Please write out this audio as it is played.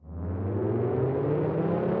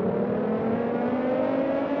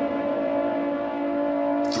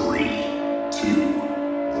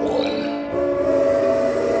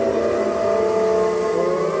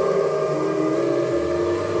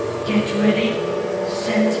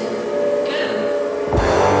set, go.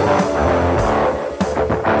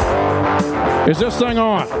 Is this thing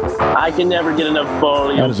on? I can never get enough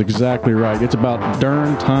volume. That is exactly right. It's about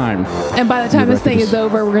darn time. And by the time this thing is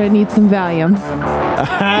over, we're going to need some Valium.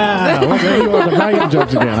 Look, there you are, the Valium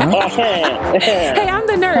jokes again, huh? Hey, I'm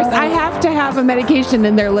the nurse. I have to have a medication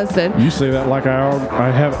in there listed. You say that like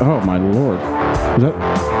I have. Oh, my Lord. Is that,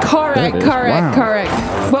 Correct.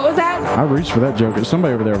 What was that? I reached for that joke.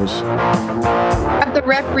 Somebody over there was. Have to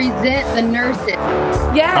represent the nurses.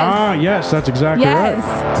 Yes. Ah, yes, that's exactly right.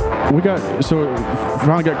 We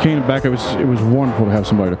finally got Kanan back. It was wonderful to have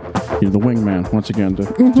somebody to, the wingman, once again, to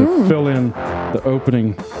fill in the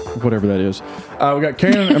opening, whatever that is. We got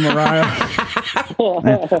Kanan and Mariah.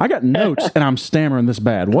 Man, I got notes, and I'm stammering this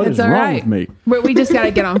bad. What is wrong with me? We just got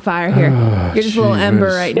to get on fire here. You're just a little ember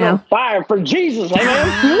right now. Fire for Jesus,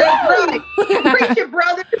 amen. Right. Preach it,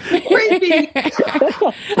 brother. Preach it.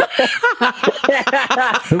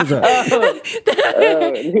 Who was that?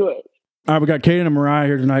 All right, we got Kanan and Mariah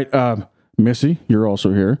here tonight. Missy, you're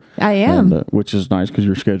also here. I am. And, which is nice because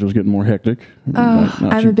your schedule's getting more hectic.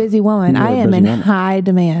 I'm a busy woman. I am in high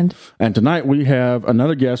demand. And tonight we have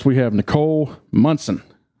another guest. We have Nicole Munson.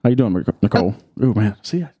 How you doing, Nicole? Oh, man.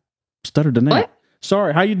 See, I stuttered the name. What?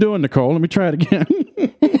 Sorry. How you doing, Nicole? Let me try it again.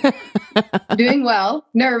 Doing well.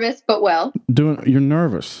 Nervous, but well. You're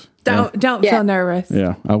nervous. Don't feel nervous.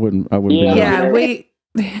 Yeah, I wouldn't be Yeah,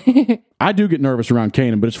 I do get nervous around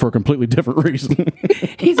Kanan, but it's for a completely different reason.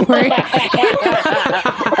 He's worried.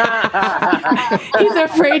 He's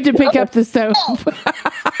afraid to pick up the soap.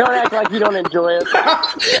 Don't act like you don't enjoy it.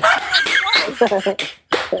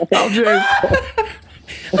 Oh, Jay.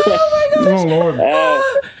 Oh my gosh.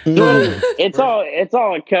 Oh, Lord. It's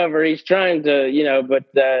all a cover. He's trying to, but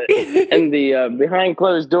in the behind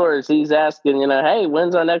closed doors, he's asking, hey,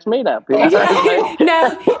 when's our next meetup? No,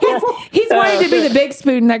 he's wanting to be the big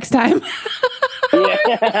spoon next time.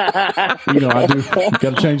 Yeah. I do.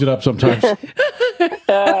 Got to change it up sometimes.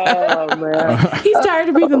 Oh, man. He's tired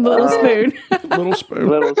of being the little spoon. Little spoon.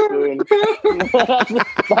 Little spoon.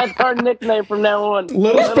 That's our nickname from now on.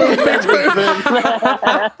 Little spoon, big spoon.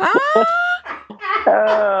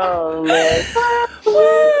 Oh, man.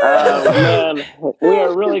 Oh, man. We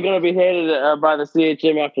are really going to be hated by the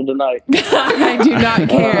CHM after tonight. I do not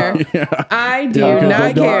care. Yeah. I do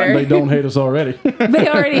not care. They don't hate us already. They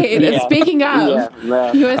already hate us. Yeah. Speaking of, Yeah,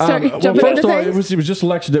 no. you want to start jumping first into of all, things? it was just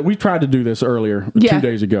election day. We tried to do this earlier, 2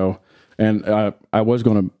 days ago, and I was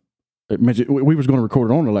going to mention we was going to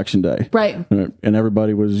record it on election day, Right. And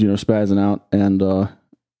everybody was spazzing out, and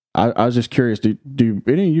I was just curious. Do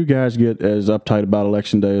any of you guys get as uptight about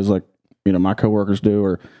election day as my coworkers do,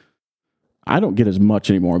 or I don't get as much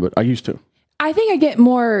anymore, but I used to. I think I get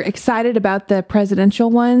more excited about the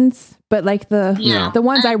presidential ones, but the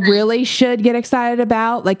ones I really should get excited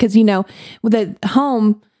about, because the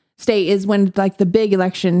home state is when the big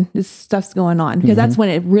election stuff's going on, because that's when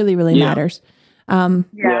it really, really matters.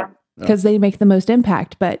 Because they make the most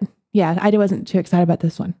impact. But yeah, I wasn't too excited about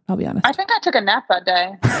this one. I'll be honest. I think I took a nap that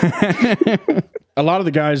day. A lot of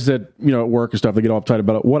the guys that, at work and stuff, they get all uptight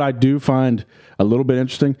about it. What I do find a little bit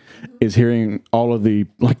interesting is hearing all of the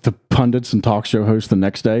pundits and talk show hosts the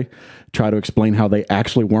next day try to explain how they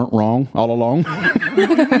actually weren't wrong all along. Well,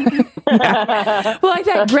 like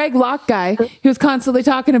that Greg Locke guy who was constantly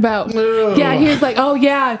talking about, he was like, oh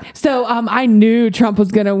yeah, so I knew Trump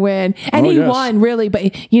was going to win, and he won really, but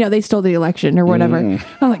they stole the election or whatever.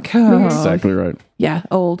 I'm like, oh. Exactly right. Yeah,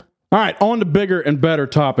 old. All right, on to bigger and better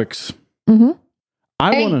topics. Mm-hmm.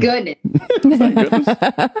 Thank goodness. Thank goodness.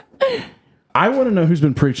 I want to know who's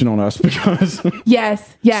been preaching on us, because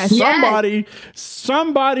yes,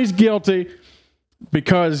 somebody's guilty,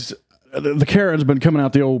 because the Karen's been coming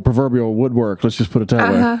out the old proverbial woodwork. Let's just put it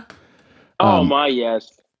that way. Oh, my,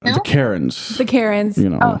 yes. The Karens. The Karens.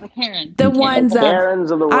 Oh, the Karen. The ones Karens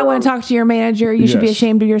of the world. I want to talk to your manager. You should be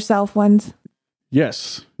ashamed of yourself ones.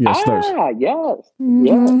 Yes, Yes, those. yes. Mm-hmm.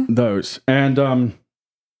 Yeah. Those. And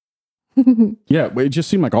it just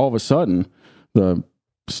seemed like all of a sudden the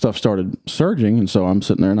stuff started surging, and so I'm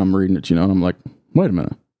sitting there and I'm reading it, and I'm like, wait a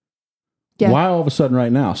minute. Yeah. Why all of a sudden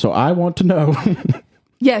right now? So I want to know.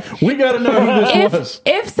 Yes. We got to know who this was.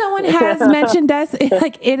 If someone has mentioned us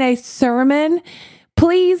in a sermon,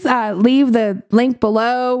 please leave the link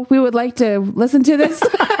below. We would like to listen to this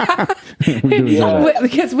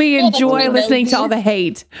because we enjoy listening to all the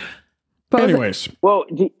hate. Anyways. Well,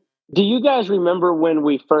 do you guys remember when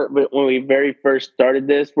we very first started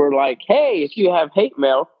this? We're like, hey, if you have hate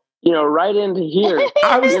mail, right into here.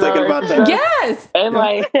 I was thinking about that. Yes. And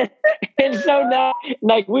and so now,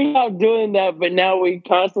 we're not doing that, but now we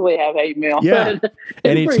constantly have hate mail. Yeah.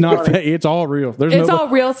 And it's not fake. It's all real. It's all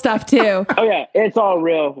real stuff too. Oh yeah, it's all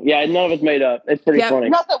real. Yeah, none of it's made up. It's pretty funny.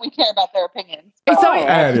 Not that we care about their opinions.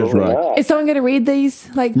 That is right. Is someone going to read these?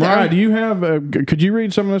 Mariah, do you have? Could you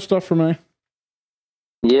read some of this stuff for me?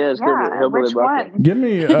 Yeah, it's good. Which one? Give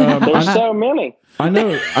me. There's so many. I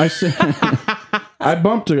know. I said I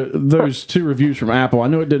bumped those 2 reviews from Apple. I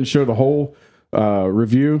know it didn't show the whole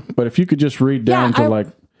review, but if you could just read down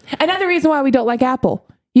to another reason why we don't like Apple.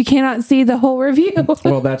 You cannot see the whole review.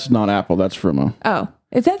 Well, that's not Apple. That's from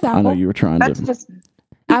it says Apple. I know you were trying That's to. just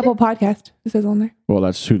Apple Podcast. It says on there. Well,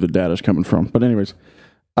 that's who the data's coming from. But anyways,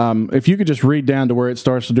 if you could just read down to where it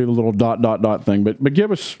starts to do the little ... thing, but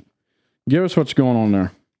give us what's going on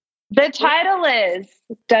there. the title is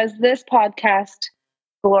 "Does this podcast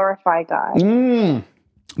glorify God?"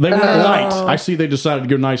 They went light. I see. They decided to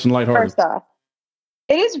go nice and lighthearted. First off,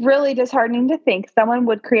 it is really disheartening to think someone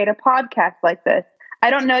would create a podcast like this. I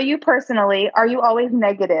don't know you personally. Are you always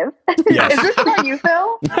negative? Yes. Is this how you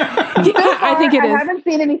feel? I think it is. I haven't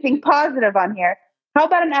seen anything positive on here. How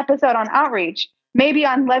about an episode on outreach? Maybe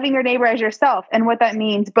on loving your neighbor as yourself and what that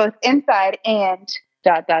means both inside and ...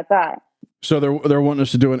 So they're wanting us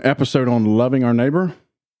to do an episode on loving our neighbor?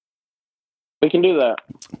 We can do that.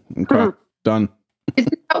 Okay. Done. Is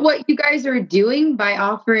that what you guys are doing by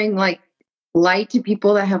offering light to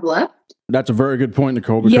people that have left? That's a very good point,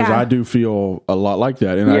 Nicole, because I do feel a lot like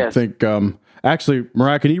that. And I think, actually,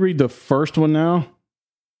 Mariah, can you read the first one now?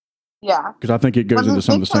 Yeah. Because I think it goes into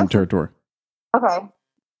some of the same territory. Okay.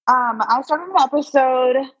 I started an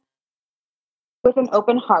episode with an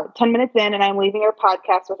open heart. 10 minutes in, and I'm leaving your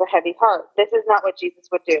podcast with a heavy heart. This is not what Jesus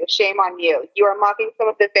would do. Shame on you. You are mocking some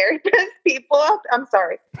of the very best people out there. I'm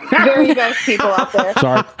sorry. Very best people out there.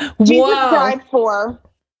 Sorry. Jesus died for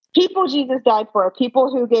people. Jesus died for people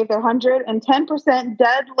who gave their 110%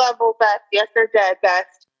 dead level best. Yes, they're dead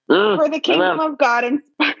best for the kingdom of God in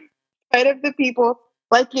spite of the people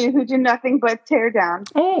like you who do nothing but tear down.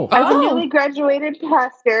 As a newly graduated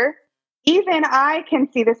pastor, even I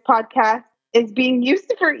can see this podcast is being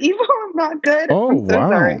used for evil and not good. I'm so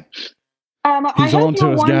sorry. He's on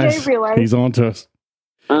to us, guys. He's on to us.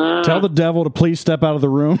 Tell the devil to please step out of the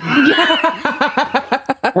room.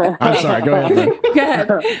 I'm sorry. Go ahead. Go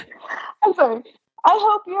ahead. I'm sorry. I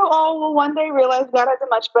hope you all will one day realize God has a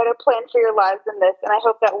much better plan for your lives than this. And I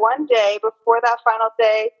hope that one day, before that final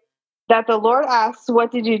day, that the Lord asks,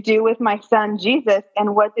 what did you do with my son, Jesus?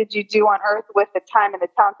 And what did you do on earth with the time and the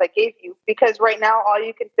talents I gave you? Because right now, all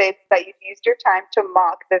you can say is that you've used your time to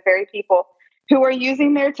mock the very people who are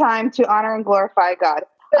using their time to honor and glorify God.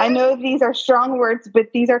 I know these are strong words, but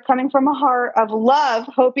these are coming from a heart of love,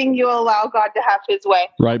 hoping you'll allow God to have his way.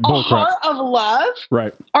 Right. A heart of love?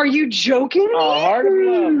 Right. Are you joking me? A heart of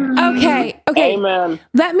love. Okay. Amen.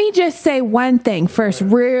 Let me just say one thing first,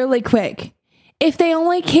 really quick. If they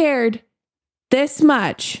only cared this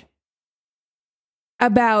much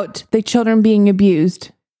about the children being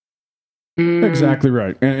abused. Exactly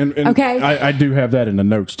right. And okay. I do have that in the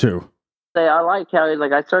notes too. I like how he's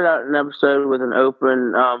I started out an episode with an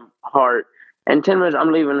open heart, and 10 minutes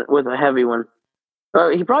I'm leaving with a heavy one.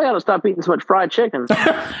 He probably ought to stop eating so much fried chicken.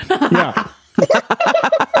 Yeah.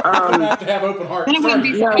 Have to have open heart. Then it wouldn't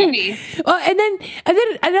be so heavy. Well, and then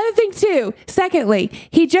another thing too. Secondly,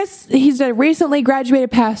 he's a recently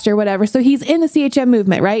graduated pastor, whatever. So he's in the CHM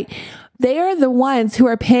movement, right? They are the ones who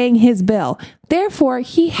are paying his bill. Therefore,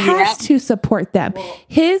 he has to support them.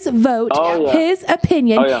 His vote, his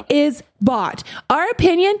opinion is bought. Our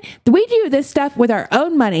opinion, we do this stuff with our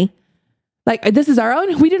own money. This is our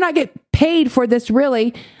own. We do not get paid for this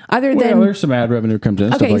really, other than... there's some ad revenue comes in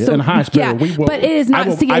and stuff like that. And high spirit, we will, but it is not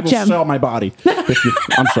CHM. I will sell my body.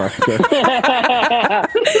 I'm sorry.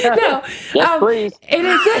 No. Yes, please. It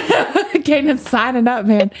is... Kanan's signing up,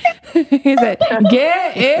 man. He said,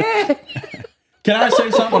 get it. Can I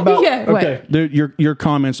say something about... okay, dude, your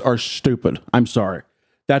comments are stupid. I'm sorry.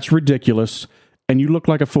 That's ridiculous. And you look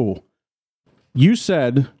like a fool. You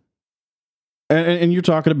said... And you're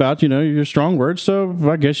talking about, your strong words, so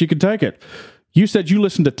I guess you could take it. You said you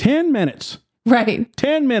listened to 10 minutes. Right.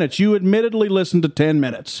 10 minutes. You admittedly listened to 10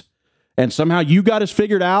 minutes. And somehow you got us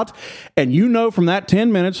figured out. And from that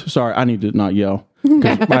 10 minutes... Sorry, I need to not yell.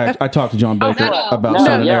 I talked to John Baker about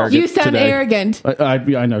sounding arrogant. You sound arrogant. I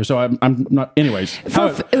know. So I'm not... Anyways.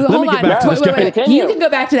 Let me get back to this guy. You can go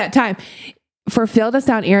back to that time. For Phil to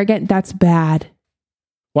sound arrogant, that's bad.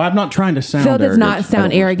 Well, I'm not trying to sound Phil does arrogant. not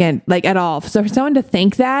sound arrogant, at all. So for someone to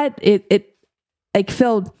think that, Phil, when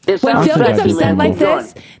Phil gets upset like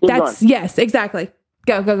this, yes, exactly.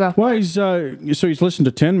 Go. Well, he's listened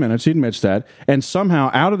to 10 minutes. He admits that, and somehow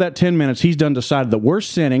out of that 10 minutes, he's decided that we're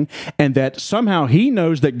sinning, and that somehow he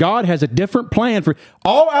knows that God has a different plan for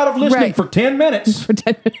all out of listening for 10 minutes.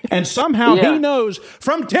 And somehow he knows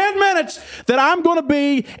from 10 minutes that I'm going to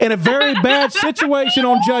be in a very bad situation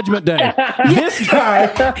on Judgment Day. This guy,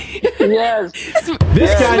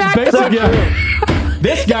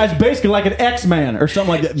 this guy's basically like an X-Man or something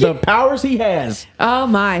like that. The powers he has. Oh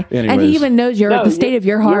my! Anyways. And he even knows the state of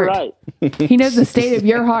your heart. You're right. He knows the state of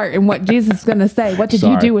your heart and what Jesus is going to say. What did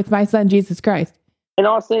you do with my son Jesus Christ? In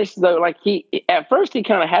all seriousness, though, like at first he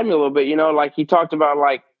kind of had me a little bit. Like he talked about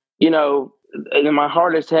and my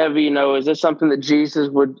heart is heavy, is this something that Jesus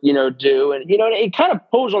would, do? And, it kind of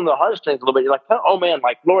pulls on the heartstrings a little bit. You're like, oh man,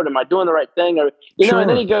 like, Lord, am I doing the right thing? Or, and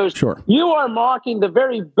then he goes, you are mocking the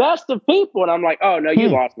very best of people. And I'm like, oh no, you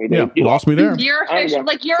lost me, dude. Yeah, you lost me there. Your opinion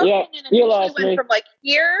lost went me from like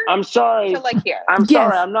here I'm sorry. to like here. I'm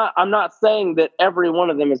sorry. I'm not saying that every one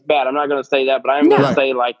of them is bad. I'm not going to say that, but I'm going to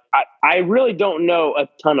say I really don't know a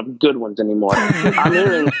ton of good ones anymore. I'm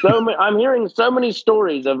hearing so many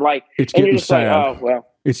stories of it's getting sad. Like, oh well,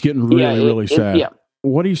 it's getting really sad. Yeah.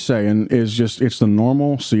 What he's saying is it's the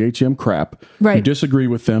normal CHM crap. Right. You disagree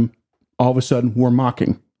with them. All of a sudden, we're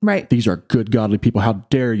mocking. Right. These are good, godly people. How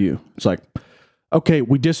dare you? It's like, okay,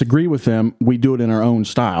 we disagree with them. We do it in our own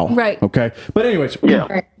style. Right. Okay. But anyways,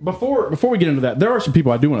 before we get into that, there are some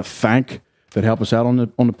people I do want to thank that help us out on the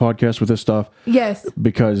podcast with this stuff. Yes.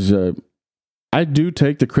 Because I do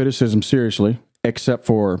take the criticism seriously, except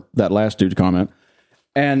for that last dude's comment.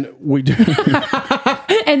 And we do.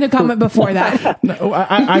 And the comment before that. No,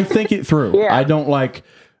 I think it through. Yeah. I don't like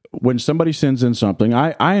when somebody sends in something.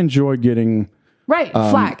 I enjoy getting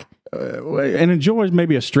flack. And enjoy is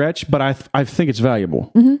maybe a stretch, but I think it's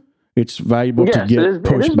valuable. Mm-hmm. It's valuable to get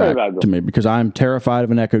pushed back to me because I'm terrified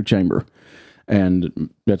of an echo chamber, and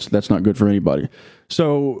that's not good for anybody.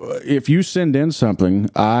 So if you send in something,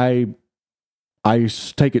 I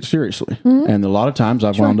take it seriously. Mm-hmm. And a lot of times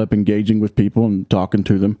I've wound up engaging with people and talking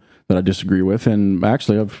to them that I disagree with. And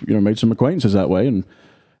actually I've, made some acquaintances that way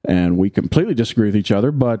and we completely disagree with each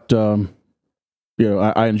other, but,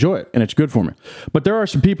 I enjoy it and it's good for me. But there are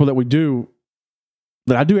some people that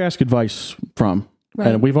I do ask advice from. Right.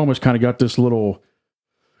 And we've almost kind of got this little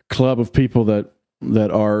club of people that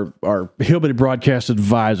are Hillbilly Broadcast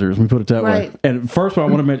advisors. Let me put it that way. And first of all,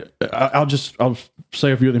 I want to mention, I'll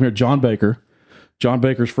say a few of them here. John Baker's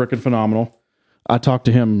freaking phenomenal. I talked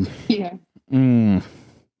to him. Yeah.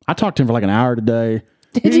 I talked to him for like an hour today.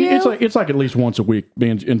 Did you? It's like at least once a week.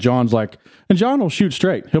 And John's like, and John will shoot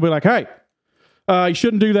straight. He'll be like, hey, you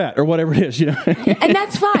shouldn't do that or whatever it is, And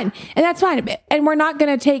that's fine. And we're not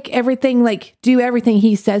going to take everything, do everything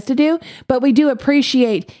he says to do, but we do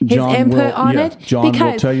appreciate his input on it. John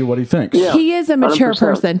will tell you what he thinks. Yeah, he is a mature 100%.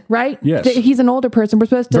 Person, right? Yes. He's an older person. We're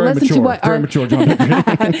supposed to listen to what listen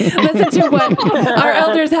to what our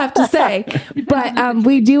elders have to say. But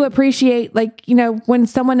we do appreciate, when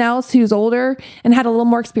someone else who's older and had a little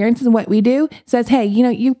more experience than what we do says, hey,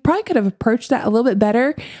 you probably could have approached that a little bit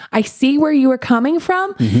better. I see where you were coming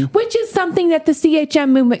from, which is something that the CHM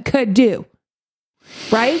movement could do,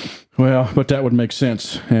 right? Well, but that would make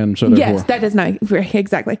sense, and so therefore, yes, that does not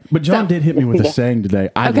exactly. But John did hit me with a saying today.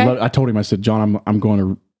 I told him, I said, John, I'm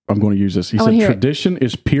going to use this. He said, tradition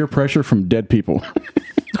is peer pressure from dead people.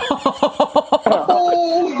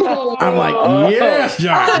 I'm like, yes,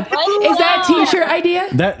 John. Is that a t-shirt idea?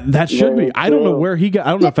 That should be. I don't know where he got.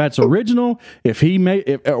 I don't know if that's original. If he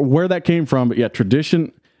where that came from. But yeah,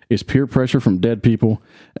 tradition is peer pressure from dead people.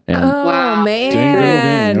 And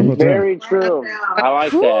man. ding. Very true. I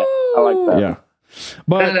like that. Yeah.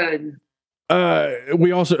 But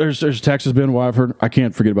we also there's Texas Ben Wyford. I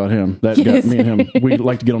can't forget about him. That got me and him. We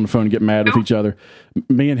like to get on the phone and get mad with each other.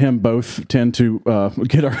 Me and him both tend to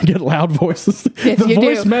get loud voices. Yes, the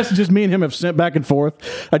voice messages me and him have sent back and forth.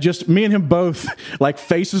 Me and him both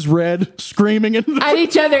faces red, screaming at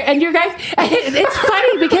each other. And you guys, it's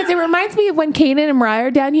funny because it reminds me of when Kanan and Mariah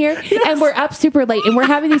are down here and we're up super late and we're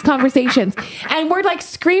having these conversations and we're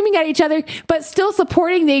screaming at each other, but still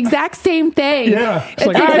supporting the exact same thing. Yeah, it's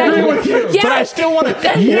I agree with you. Yes. But I still want to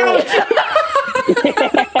yell.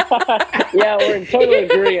 Yeah, we're in total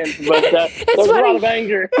agreement, but there's a lot of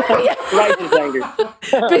anger, righteous anger.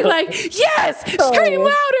 Be like, yes, scream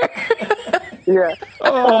louder. Yeah.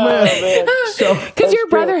 Oh man. Because your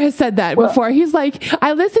brother has said that before. He's like,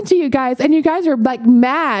 I listen to you guys, and you guys are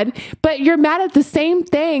mad, but you're mad at the same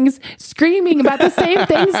things, screaming about the same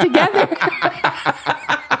things together.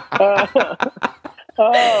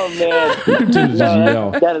 Oh man,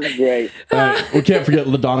 that is great. We can't forget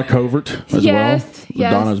LaDonna Covert as well. Yes.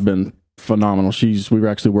 LaDonna's been phenomenal. We were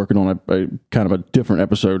actually working on a kind of a different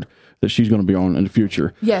episode that she's going to be on in the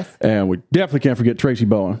future. Yes. And we definitely can't forget Tracy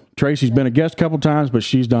Bowen. Tracy's been a guest a couple times, but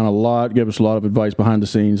she's done a lot, gave us a lot of advice behind the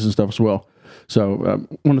scenes and stuff as well. So,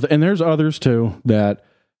 and there's others too that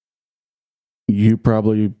you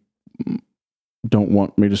probably don't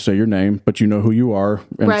want me to say your name, but you know who you are,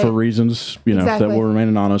 and for reasons, that will remain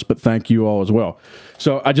anonymous, but thank you all as well.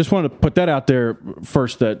 So I just wanted to put that out there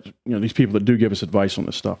first, that, these people that do give us advice on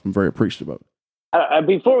this stuff, I'm very appreciative of it.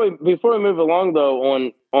 Before we move along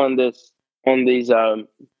though, on these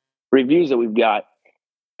reviews that we've got,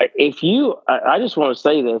 I just want to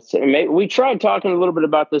say this, and we tried talking a little bit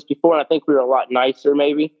about this before, and I think we were a lot nicer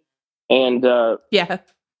maybe. And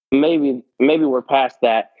maybe we're past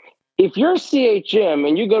that. If you're CHM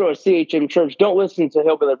and you go to a CHM church, don't listen to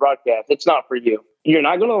Hillbilly Broadcast. It's not for you. You're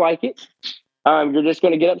not going to like it. You're just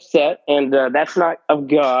going to get upset, and that's not of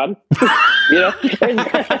God. Well, okay.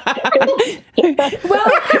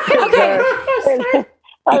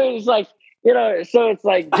 I mean, it's like, so it's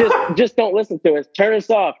like, just don't listen to us. Turn us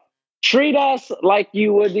off. Treat us like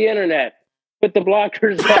you would the internet. Put the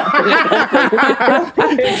blockers up.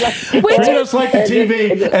 Treat us like the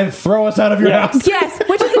TV and throw us out of your house. Yes,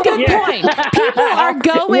 which is a good point. People are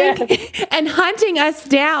going and hunting us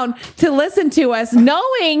down to listen to us,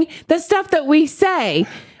 knowing the stuff that we say.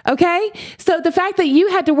 Okay? So the fact that you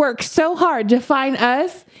had to work so hard to find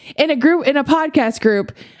us in a podcast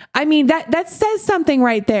group, I mean, that says something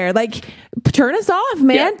right there. Like, turn us off,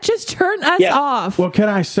 man. Just turn us off. Well, can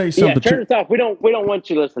I say something? Yeah, turn us off. We don't want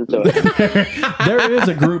you to listen to it. There is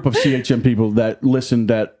a group of CHM people that listen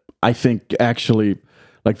that I think actually,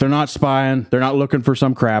 like, they're not spying. They're not looking for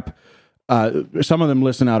some crap. Some of them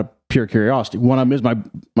listen out of pure curiosity. One of them is my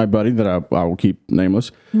buddy that I will keep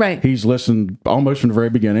nameless. Right. He's listened almost from the very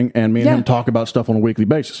beginning, and me and him talk about stuff on a weekly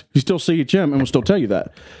basis. He's still CHM and will still tell you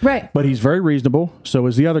that. Right. But he's very reasonable. So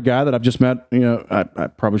is the other guy that I've just met. I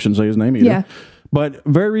probably shouldn't say his name either. Yeah. But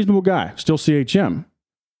very reasonable guy, still CHM.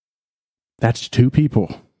 That's two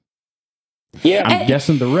people. Yeah. I'm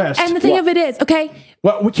guessing the rest. And the thing of it is, okay.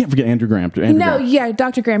 Well, we can't forget Andrew Graham.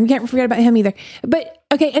 Dr. Graham. You can't forget about him either. But,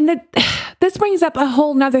 okay, and this brings up a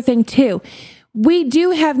whole nother thing, too. We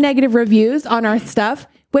do have negative reviews on our stuff,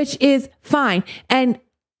 which is fine. And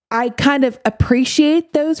I kind of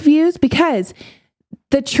appreciate those views because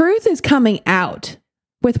the truth is coming out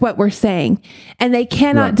with what we're saying, and they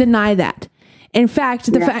cannot deny that. In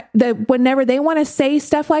fact, the fact that whenever they want to say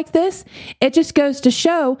stuff like this, it just goes to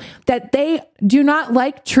show that they do not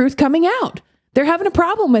like truth coming out. They're having a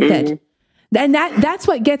problem with it. And that's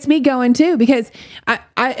what gets me going too, because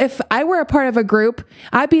if I were a part of a group,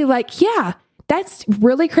 I'd be like, yeah, that's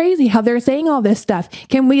really crazy how they're saying all this stuff.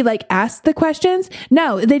 Can we ask the questions?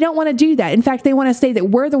 No, they don't want to do that. In fact, they want to say that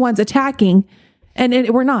we're the ones attacking, and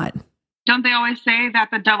we're not. Don't they always say that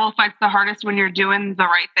the devil fights the hardest when you're doing the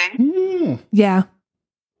right thing? Yeah.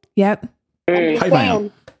 Yep. Hey,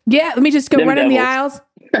 yeah, let me just go run in the aisles.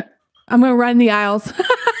 I'm going to run the aisles.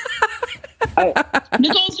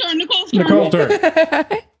 Nicole's turn.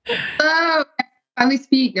 Oh, finally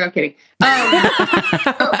speak. No, I'm kidding.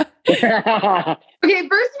 Okay,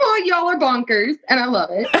 first of all, y'all are bonkers, and I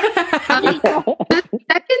love it. The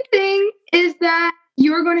second thing is that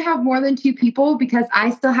you are going to have more than two people, because I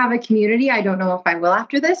still have a community. I don't know if I will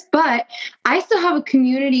after this, but I still have a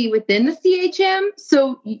community within the CHM.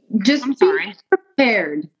 So just be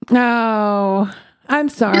prepared. No, I'm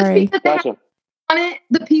sorry. Just because they have on it,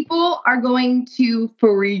 the people are going to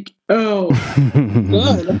freak out.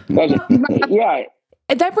 Yeah.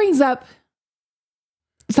 That brings up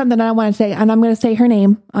something I want to say, and I'm going to say her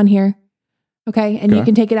name on here. Okay. And you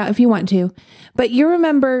can take it out if you want to. But you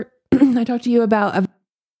remember, I talked to you about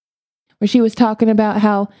where she was talking about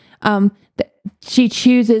how she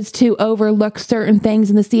chooses to overlook certain things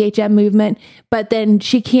in the CHM movement, but then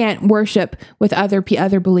she can't worship with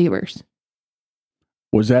other believers.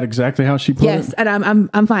 Was that exactly how she put it? Yes, and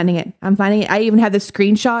I'm finding it. I even have the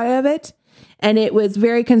screenshot of it, and it was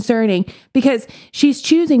very concerning because she's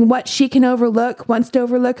choosing what she can overlook, wants to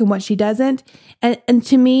overlook, and what she doesn't. And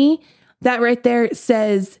to me, that right there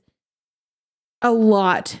says a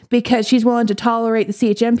lot, because she's willing to tolerate the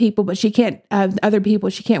CHM people, but she can't other people.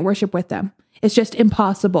 She can't worship with them. It's just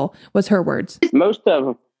impossible, was her words. Most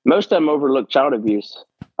of them overlook child abuse.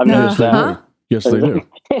 I've noticed that. Yes, they do.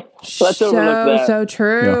 Let's overlook that. So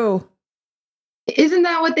true. Yeah. Isn't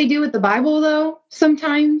that what they do with the Bible, though?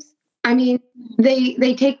 Sometimes, I mean,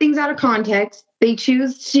 they take things out of context. They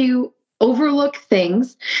choose to overlook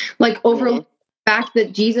things, like overlook fact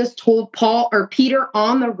that Jesus told Paul or Peter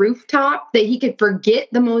on the rooftop that he could forget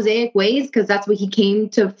the Mosaic ways because that's what he came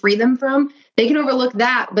to free them from. They can overlook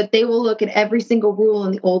that, but they will look at every single rule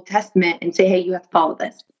in the Old Testament and say, hey, you have to follow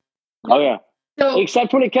this. Oh, yeah. So,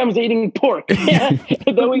 except when it comes to eating pork.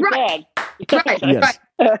 Though we right, bad.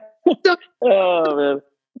 right. So, oh, man.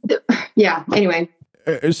 Yeah, anyway.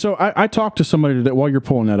 So I talked to somebody today, while you're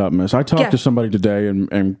pulling that up, Miss. I talked to somebody today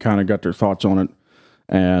and kind of got their thoughts on it.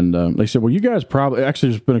 And they said, well, you guys probably, actually,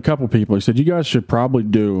 there's been a couple people. He said, you guys should probably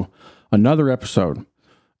do another episode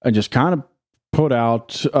and just kind of put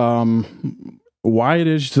out why it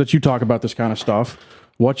is that you talk about this kind of stuff,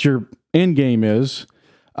 what your end game is,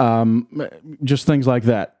 just things like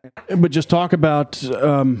that. But just talk about,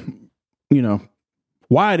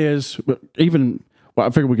 why it is, even... Well, I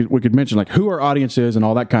figured we could mention like who our audience is and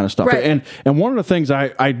all that kind of stuff. Right. And one of the things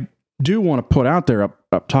I do want to put out there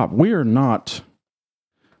up top, we're not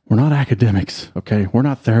academics, okay? We're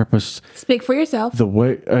not therapists. Speak for yourself. The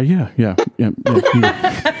way, yeah.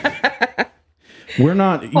 We're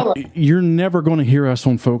not. You're never going to hear us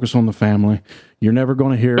on Focus on the Family. You're never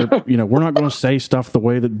going to hear. We're not going to say stuff the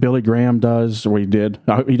way that Billy Graham does, or he did.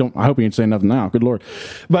 I hope he ain't saying nothing now. Good Lord,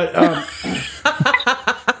 but.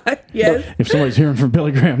 Yes. If somebody's hearing from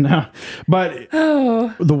Billy Graham now. But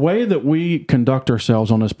the way that we conduct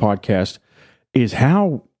ourselves on this podcast is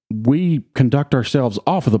how we conduct ourselves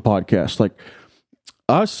off of the podcast. Like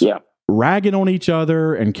us ragging on each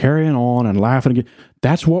other and carrying on and laughing again.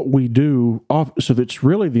 That's what we do. So that's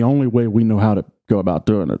really the only way we know how to go about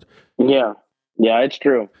doing it. Yeah. Yeah, it's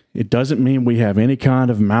true. It doesn't mean we have any kind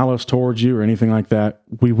of malice towards you or anything like that.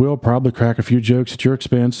 We will probably crack a few jokes at your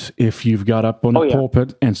expense if you've got up on the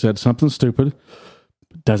pulpit and said something stupid.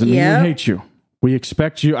 Doesn't mean we hate you. We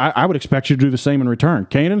expect you. I would expect you to do the same in return.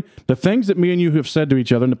 Kanan, the things that me and you have said to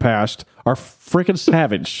each other in the past are freaking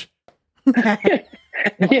savage.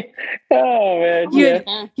 Oh, man.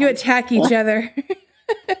 You attack each other.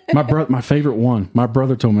 My favorite one. My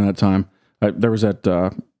brother told me that time. There was that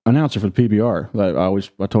announcer for the PBR.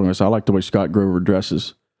 I told him, I said, I like the way Scott Grover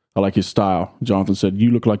dresses. I like his style. Jonathan said, you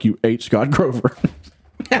look like you ate Scott Grover.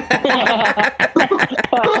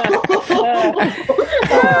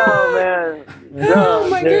 Oh, man. Oh,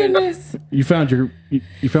 my goodness. You found what you're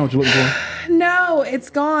looking for? No, it's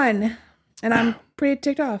gone. And I'm pretty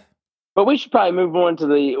ticked off. But we should probably move on to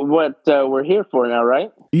what we're here for now,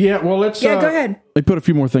 right? Yeah, well, let's... go ahead. Let me put a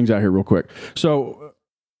few more things out here real quick. So...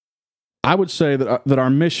 I would say that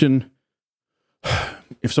our mission,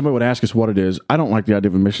 if somebody would ask us what it is, I don't like the idea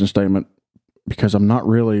of a mission statement because I'm not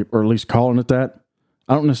really, or at least calling it that.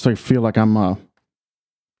 I don't necessarily feel like I'm,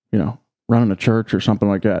 running a church or something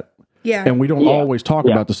like that. Yeah. And we don't always talk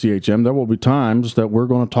about the CHM. There will be times that we're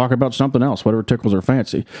going to talk about something else, whatever tickles our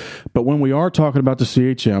fancy. But when we are talking about the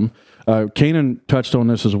CHM, Kanan touched on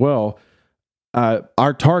this as well.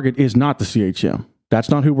 Our target is not the CHM. That's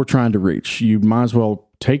not who we're trying to reach. You might as well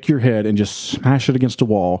take your head and just smash it against a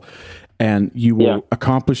wall, and you will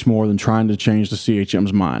accomplish more than trying to change the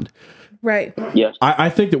CHM's mind. Right. Yes. I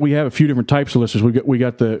think that we have a few different types of listeners. We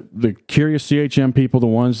got the curious CHM people, the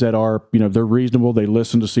ones that are, they're reasonable. They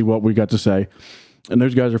listen to see what we got to say. And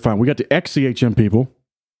those guys are fine. We got the ex-CHM people.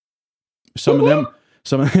 Some of them.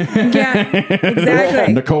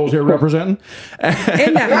 Exactly. Nicole's here representing.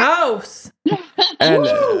 In the house.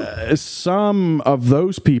 And some of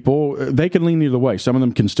those people, they can lean either way. Some of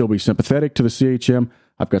them can still be sympathetic to the CHM.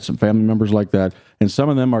 I've got some family members like that. And some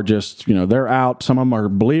of them are just, they're out. Some of them are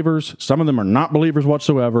believers. Some of them are not believers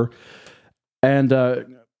whatsoever. And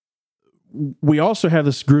we also have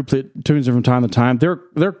this group that tunes in from time to time.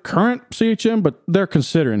 They're current CHM, but they're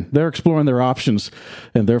exploring their options.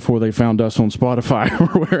 And therefore, they found us on Spotify or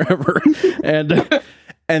wherever.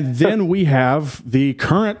 And then we have the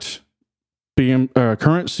current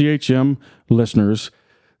CHM listeners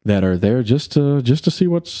that are there just to see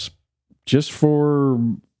what's just for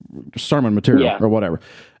sermon material or whatever.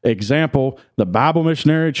 Example, the Bible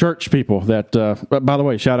Missionary Church people that, by the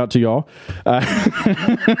way, shout out to y'all,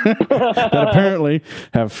 that apparently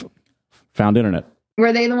have found internet.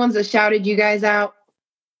 Were they the ones that shouted you guys out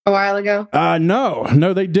a while ago?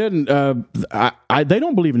 No, they didn't. They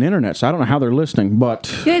don't believe in internet, so I don't know how they're listening, but...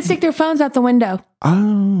 They stick their phones out the window.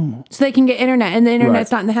 Oh. So they can get internet, and the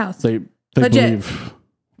internet's not in the house. They Legit. believe...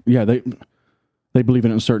 Yeah, they believe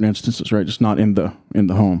in it in certain instances, right? Just not in the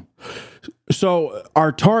home. So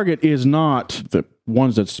our target is not the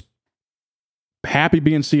ones that's happy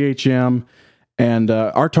being CHM, and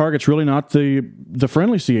our target's really not the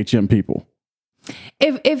friendly CHM people.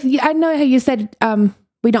 If I know how you said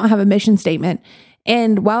we don't have a mission statement,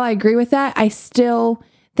 and while I agree with that, I still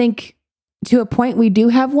think to a point we do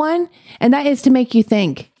have one, and that is to make you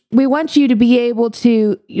think. We want you to be able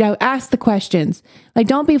to, ask the questions. Like,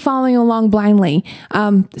 don't be following along blindly.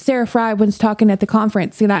 Sarah Fry was talking at the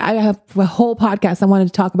conference, and I have a whole podcast I wanted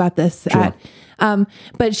to talk about this Sure.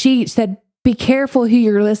 but she said, be careful who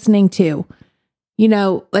you're listening to.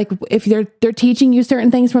 Like if they're teaching you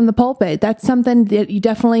certain things from the pulpit, that's something that you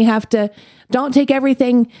definitely have to, don't take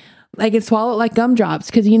everything like it's swallowed like gumdrops,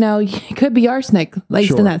 because, it could be arsenic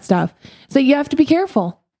laced in that stuff. So you have to be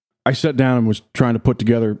careful. I sat down and was trying to put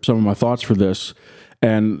together some of my thoughts for this.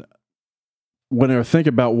 And when I think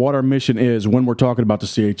about what our mission is, when we're talking about the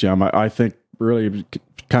CHM, I think really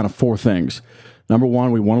kind of 4 things. Number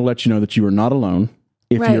one, we want to let you know that you are not alone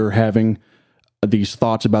if you're having these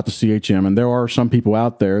thoughts about the CHM. And there are some people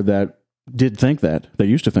out there that did think that. They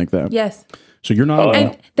used to think that. Yes. So you're not alone.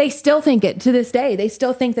 And they still think it to this day. They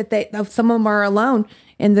still think that some of them are alone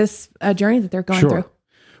in this journey that they're going through.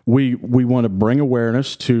 We want to bring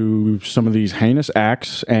awareness to some of these heinous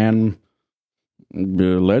acts and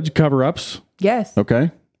alleged cover-ups. Yes.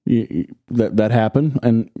 Okay. That happened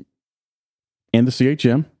and in the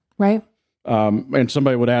CHM. Right. And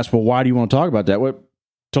somebody would ask, well, why do you want to talk about that? Well,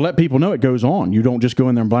 to let people know it goes on. You don't just go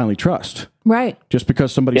in there and blindly trust. Right. Just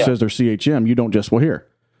because somebody says they're CHM, you don't just,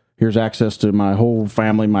 here's access to my whole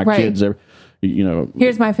family, my kids,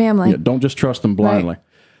 here's my family. Yeah, don't just trust them blindly.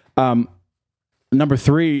 Right. Number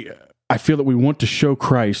 3, I feel that we want to show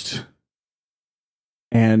Christ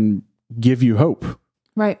and give you hope.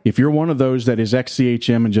 Right. If you're one of those that is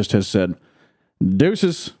ex-CHM and just has said,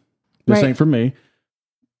 deuces, this ain't for me,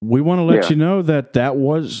 we want to let you know that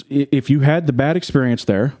was, if you had the bad experience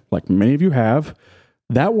there, like many of you have,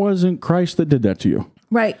 that wasn't Christ that did that to you.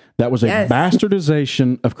 Right. That was a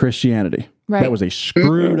bastardization of Christianity. Right. That was a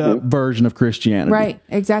screwed up version of Christianity. Right.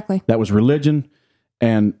 Exactly. That was religion,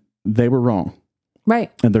 and they were wrong.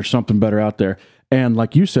 Right. And there's something better out there. And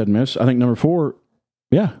like you said, Miss, I think number 4,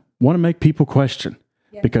 want to make people question.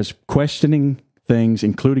 Yeah. Because questioning things,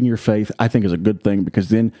 including your faith, I think is a good thing, because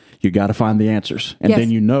then you got to find the answers. And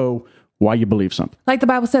then you know why you believe something. Like the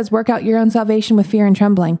Bible says, work out your own salvation with fear and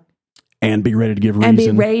trembling. And be ready to give reason. And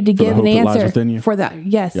be ready to give an answer for that.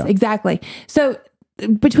 Yes, exactly. So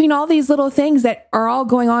between all these little things that are all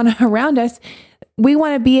going on around us, we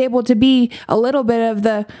want to be able to be a little bit of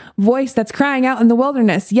the voice that's crying out in the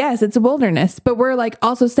wilderness. Yes, it's a wilderness, but we're like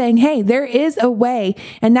also saying, hey, there is a way,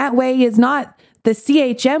 and that way is not the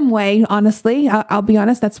CHM way. Honestly, I'll be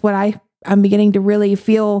honest. That's what I'm beginning to really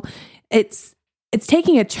feel. It's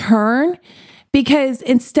taking a turn, because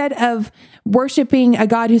instead of worshiping a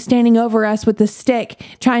God who's standing over us with a stick,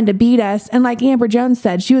 trying to beat us, and like Amber Jones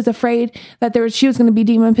said, she was afraid that she was going to be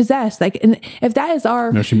demon possessed. Like, and if that is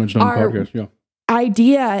she mentioned on the podcast,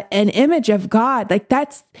 idea and image of God, like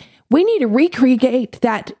we need to recreate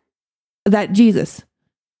that Jesus.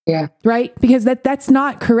 Yeah. Right? Because that's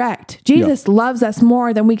not correct. Jesus loves us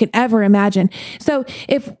more than we can ever imagine. So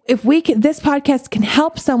if we can, this podcast can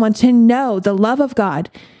help someone to know the love of God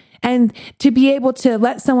and to be able to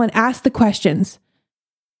let someone ask the questions,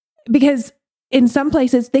 because in some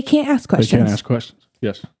places they can't ask questions. They can't ask questions.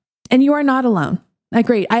 Yes. And you are not alone. I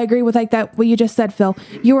agree with like that, what you just said, Phil.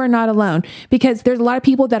 You are not alone, because there's a lot of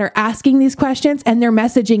people that are asking these questions, and they're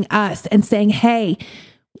messaging us and saying, hey,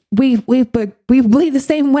 we believe the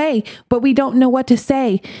same way, but we don't know what to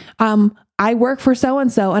say. I work for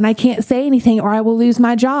so-and-so and I can't say anything, or I will lose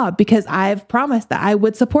my job, because I've promised that I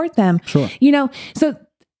would support them. Sure. So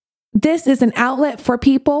this is an outlet for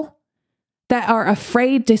people that are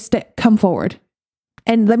afraid to come forward.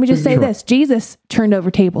 And let me just say this, Jesus turned over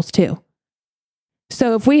tables too.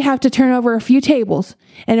 So if we have to turn over a few tables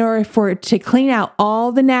in order for it to clean out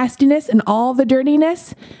all the nastiness and all the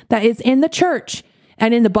dirtiness that is in the church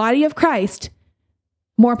and in the body of Christ,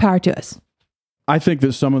 more power to us. I think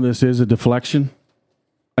that some of this is a deflection,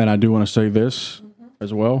 and I do want to say this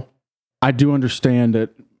as well. I do understand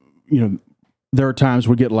that, there are times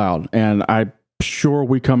we get loud, and I'm sure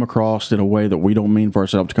we come across in a way that we don't mean for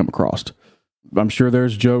ourselves to come across. I'm sure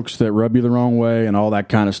there's jokes that rub you the wrong way and all that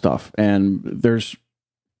kind of stuff. And there's,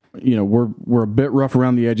 we're a bit rough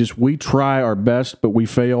around the edges. We try our best, but we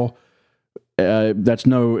fail. That's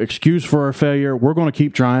no excuse for our failure. We're going to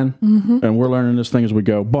keep trying, and we're learning this thing as we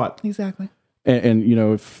go. But exactly. And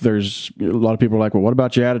if there's a lot of people are like, well, what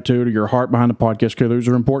about your attitude or your heart behind the podcast? Okay, those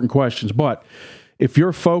are important questions. But if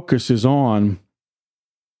your focus is on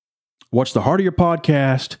what's the heart of your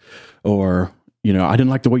podcast, or, I didn't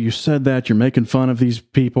like the way you said that, you're making fun of these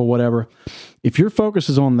people, whatever. If your focus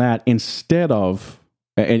is on that instead of,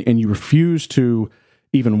 and you refuse to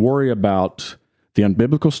even worry about the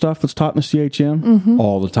unbiblical stuff that's taught in the CHM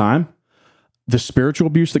all the time, the spiritual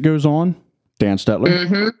abuse that goes on, Dan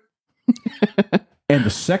Stetler. And the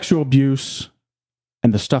sexual abuse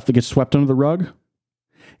and the stuff that gets swept under the rug,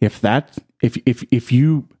 if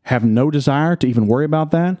you have no desire to even worry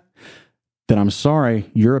about that, then I'm sorry,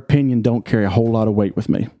 your opinion don't carry a whole lot of weight with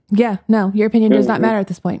me. Yeah, no, your opinion does not matter at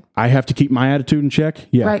this point. I have to keep my attitude in check.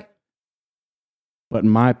 Yeah. Right. But in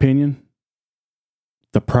my opinion,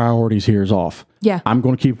 the priorities here is off. Yeah. I'm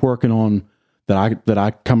going to keep working on that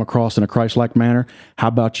I come across in a Christ-like manner. How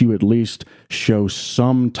about you at least show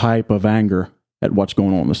some type of anger at what's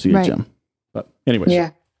going on in the CHM? Right. But anyways.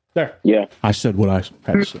 Yeah. There. Yeah. I said what I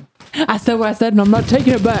had to say. I said what I said, and I'm not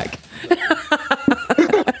taking it back.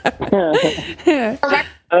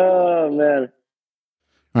 Oh, man.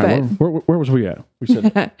 All right, where was we at? We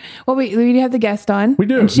said, well, we have the guest on. We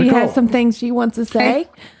do. And she Nicole has some things she wants to say.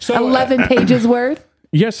 So, 11 pages worth.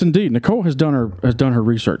 Yes, indeed. Nicole has done her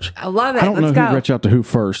research. I love it. I don't know who reached out to who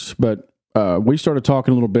first, but we started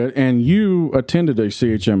talking a little bit, and you attended a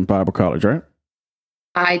CHM Bible college, right?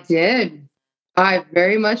 I did. I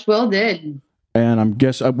very much well did. And I'm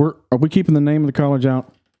guess are we keeping the name of the college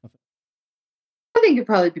out? I think it'd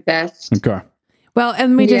probably be best. Okay. Well,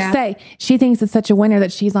 and let me just say, she thinks it's such a winner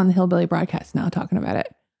that she's on the Hillbilly broadcast now talking about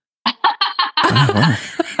it.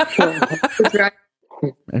 That's right.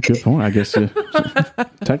 Yeah, good point. I guess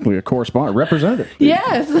technically a correspondent representative.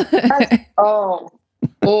 Yes. Oh.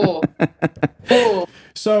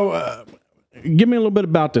 So, give me a little bit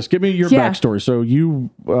about this. Give me your backstory. So you,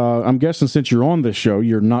 I'm guessing since you're on this show,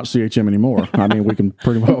 you're not CHM anymore. I mean, we can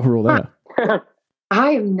pretty well rule that out.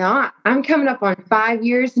 I am not. I'm coming up on 5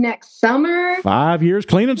 years next summer. 5 years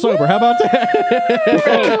clean and sober. How about that?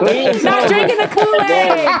 Not drinking the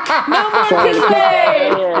Kool-Aid. No more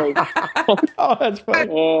Kool-Aid. Oh, that's funny.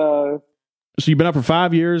 So you've been up for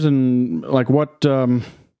 5 years, and like what,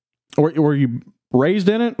 were you raised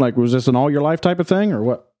in it? Like, was this an all your life type of thing or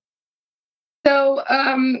what? So,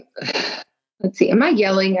 let's see. Am I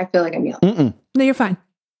yelling? I feel like I'm yelling. Mm-mm. No, you're fine.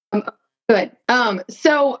 Good.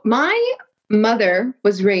 So my mother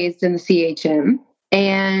was raised in the CHM,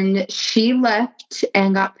 and she left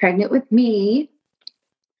and got pregnant with me.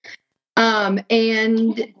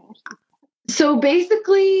 And so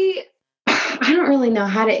basically, I don't really know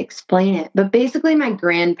how to explain it, but basically my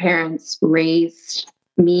grandparents raised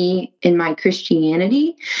me in my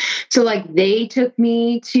Christianity. So like they took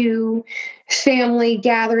me to family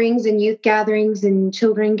gatherings and youth gatherings and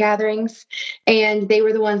children gatherings, and they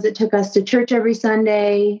were the ones that took us to church every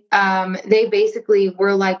Sunday. They basically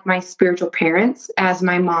were like my spiritual parents, as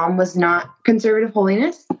my mom was not conservative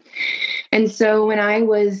holiness. And so when I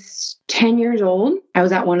was 10 years old, I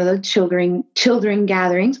was at one of the children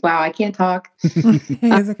gatherings. Wow, I can't talk.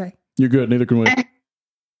 It's okay. You're good. Neither can we. I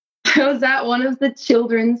was at one of the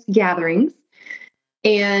children's gatherings,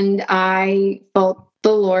 and I felt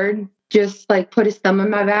the Lord just like put his thumb on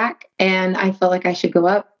my back, and I felt like I should go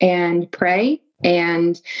up and pray.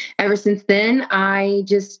 And ever since then, I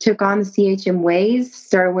just took on the CHM ways,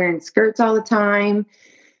 started wearing skirts all the time.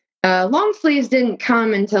 Long sleeves didn't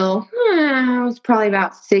come until I was probably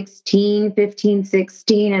about 15,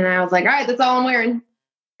 16. And I was like, all right, that's all I'm wearing.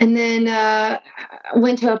 And then I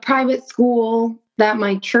went to a private school that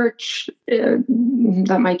my church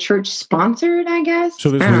sponsored, I guess.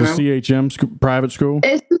 So this was a CHM private school?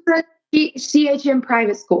 This was a CHM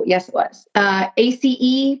private school. Yes, it was.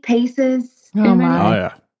 ACE, PACES. Oh, my. Oh,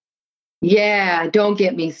 yeah. Yeah, don't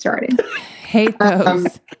get me started. Hate those.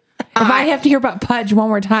 If I have to hear about Pudge one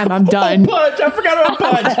more time, I'm done. Oh, Pudge! I forgot about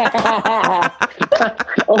Pudge.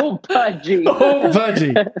 Oh, Pudgy. Oh,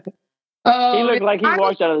 Pudgy. He looked like he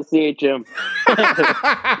walked out of the CHM.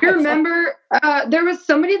 You remember, there was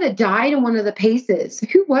somebody that died in one of the PACES.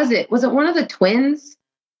 Who was it? Was it one of the twins?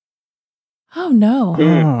 Oh, no.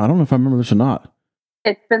 I don't know if I remember this or not.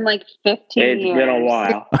 It's been like 15 years. It's been a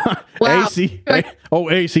while. Wow.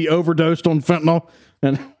 AC overdosed on fentanyl.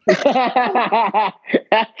 And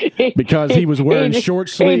because he was wearing short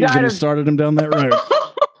sleeves and it started him down that road.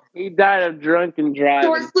 He died of drunken driving.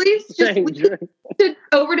 Short sleeves just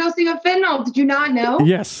overdosing of fentanyl. Did you not know?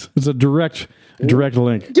 Yes, it's a direct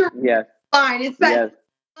link. Yes. Fine. It's that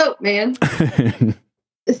float, man.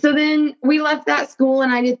 So then we left that school,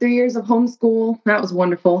 and I did 3 years of homeschool. That was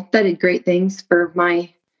wonderful. That did great things for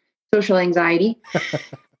my social anxiety.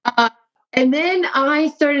 And then I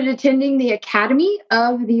started attending the academy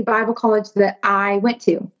of the Bible college that I went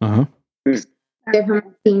to. Uh-huh. There for my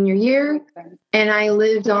senior year, and I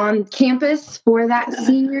lived on campus for that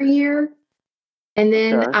senior year. And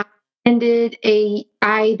then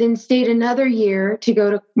I then stayed another year to go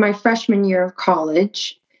to my freshman year of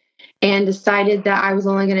college, and decided that I was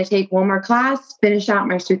only going to take one more class, finish out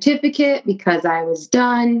my certificate because I was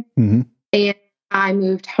done. Mm-hmm. and I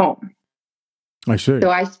moved home. I see. So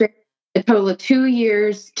I spent a total of 2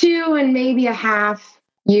 years, 2 and maybe a half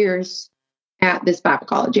years at this Bible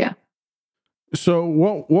college. Yeah. So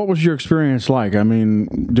what was your experience like? I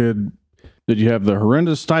mean, did you have the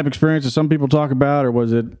horrendous type experience that some people talk about, or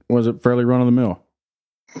was it fairly run of the mill?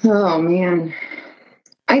 Oh man.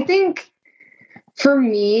 I think for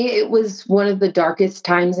me, it was one of the darkest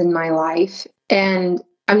times in my life. And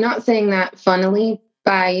I'm not saying that funnily,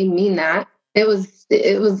 but I mean that.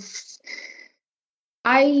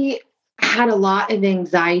 I had a lot of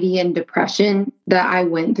anxiety and depression that I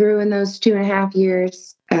went through in those 2.5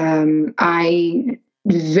 years. I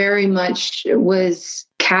very much was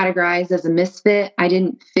categorized as a misfit. I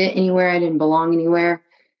didn't fit anywhere. I didn't belong anywhere.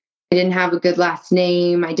 I didn't have a good last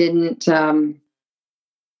name. I didn't fit.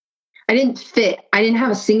 I didn't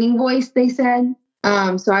have a singing voice, they said.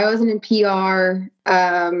 So I wasn't in PR.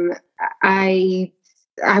 I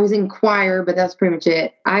was in choir, but that's pretty much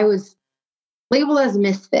it. I was labeled as a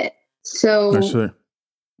misfit. So I see.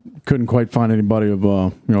 Couldn't quite find anybody of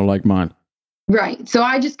like mine. Right. So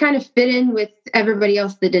I just kind of fit in with everybody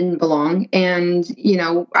else that didn't belong. And,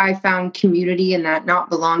 I found community in that not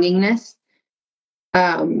belongingness.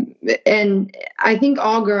 And I think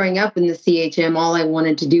all growing up in the CHM, all I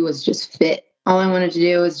wanted to do was just fit. All I wanted to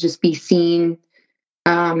do was just be seen.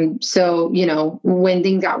 So, when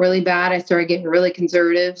things got really bad, I started getting really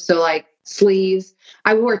conservative. So like sleeves,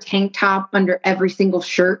 I wore a tank top under every single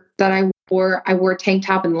shirt that I wore. I wore a tank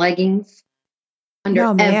top and leggings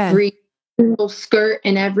under every single skirt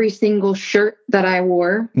and every single shirt that I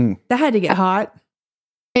wore. That had to get hot.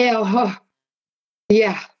 Yeah,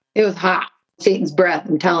 it was hot. Satan's breath,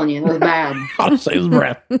 I'm telling you, it was bad. Satan's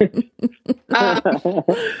breath.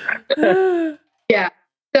 Yeah.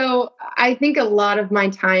 So I think a lot of my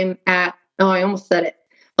time I almost said it.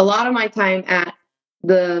 A lot of my time at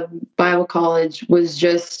the Bible college was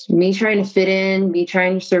just me trying to fit in, me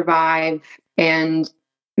trying to survive, and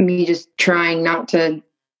me just trying not to,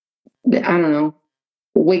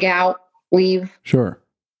 wig out, leave. Sure.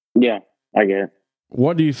 Yeah, I get it.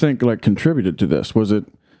 What do you think contributed to this? Was it,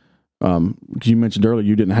 you mentioned earlier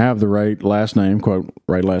you didn't have the right last name, quote,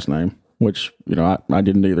 right last name, which, I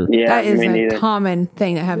didn't either. Yeah, that is a common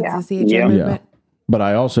thing that happens in the CHM movement. Yeah. But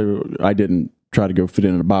I didn't try to go fit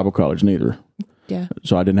in at a Bible college neither. Yeah.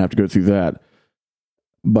 So I didn't have to go through that.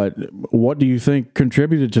 But what do you think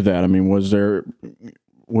contributed to that? I mean, was it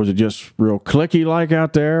just real cliquey like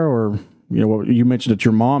out there, or, you mentioned that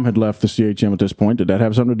your mom had left the CHM at this point. Did that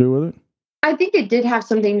have something to do with it? I think it did have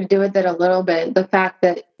something to do with it a little bit. The fact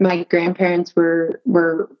that my grandparents were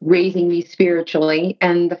raising me spiritually,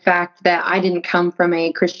 and the fact that I didn't come from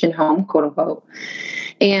a Christian home, quote unquote.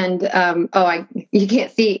 And you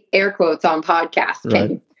can't see air quotes on podcasts, can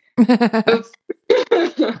you?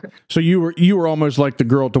 So you were almost like the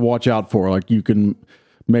girl to watch out for. Like, you can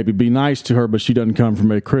maybe be nice to her, but she doesn't come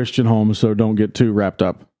from a Christian home, so don't get too wrapped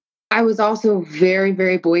up. I was also very,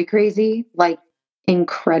 very boy crazy, like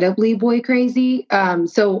incredibly boy crazy.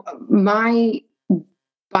 So my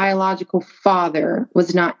biological father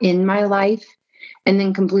was not in my life, and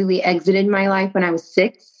then completely exited my life when I was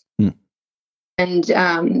 6. And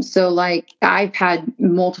so I've had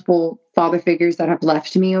multiple father figures that have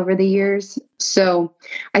left me over the years. So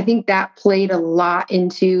I think that played a lot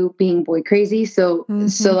into being boy crazy. So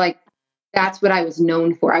that's what I was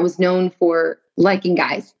known for. I was known for liking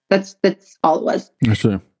guys. That's all it was. I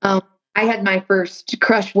see. I had my first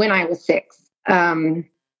crush when I was 6.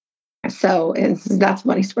 So that's a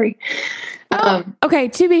funny story. Okay.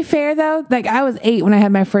 To be fair though, I was 8 when I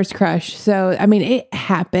had my first crush. So, I mean, it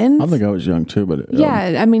happens. I think I was young too, but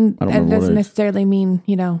I mean, it doesn't necessarily mean,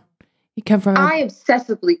 you come from. I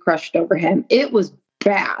obsessively crushed over him. It was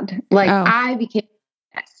bad. I became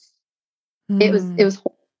obsessed. It was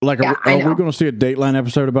horrible. Are we going to see a Dateline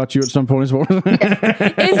episode about you at some point? Is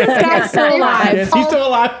this guy still alive? Yes, he's still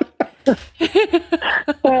alive.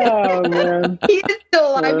 Oh man, he is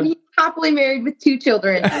still alive. He's happily married with 2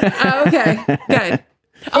 children. Okay, good.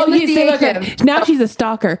 Now she's a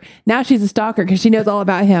stalker. Now she's a stalker because she knows all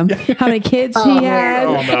about him. How many kids he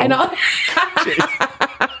has, and all.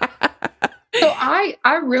 So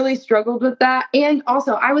I really struggled with that. And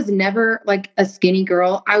also I was never a skinny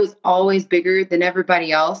girl. I was always bigger than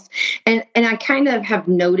everybody else. And I kind of have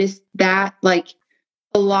noticed that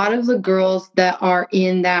a lot of the girls that are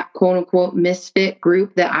in that quote unquote misfit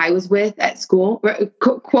group that I was with at school,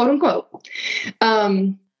 quote unquote,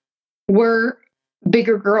 were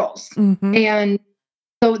bigger girls. Mm-hmm. And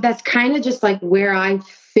so that's kind of just where I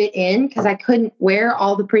fit in, because I couldn't wear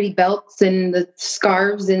all the pretty belts and the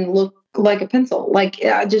scarves and look like a pencil.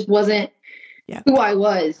 I just wasn't who I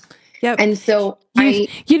was. Yep. And so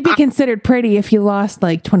you'd be considered pretty if you lost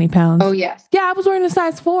like 20 pounds. Oh, yes. Yeah, I was wearing a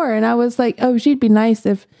size 4 and I was like, oh, she'd be nice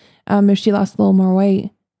if she lost a little more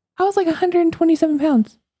weight. I was like 127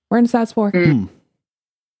 pounds wearing a size 4.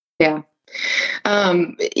 Yeah.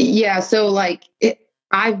 Yeah. So like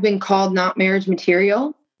I've been called not marriage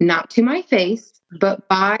material, not to my face, but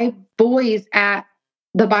by boys at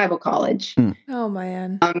the Bible college. Oh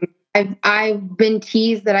man. I've been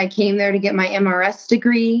teased that I came there to get my MRS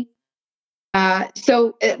degree.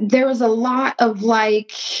 So there was a lot of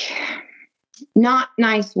like not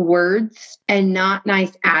nice words and not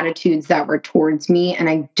nice attitudes that were towards me. And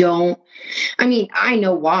I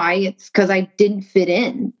know why. It's because I didn't fit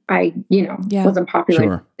in. I wasn't popular.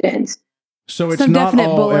 Sure. In. So it's not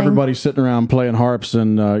all bullying. Everybody sitting around playing harps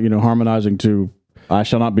and, harmonizing to I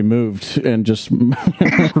Shall Not Be Moved and just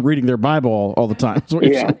reading their Bible all the time.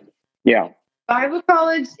 Yeah. Bible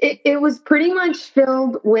college, it was pretty much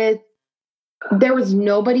filled with, there was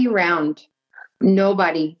nobody around.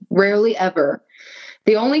 Nobody, rarely ever.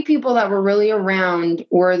 The only people that were really around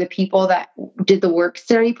were the people that did the work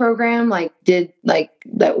study program,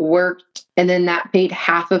 that worked, and then that paid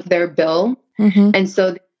half of their bill. Mm-hmm. And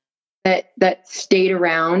so that stayed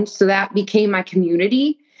around. So that became my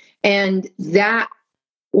community. And that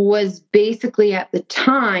was basically at the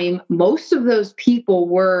time, most of those people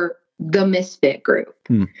were the misfit group,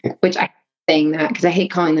 which I saying that because I hate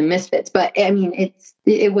calling them misfits, but I mean,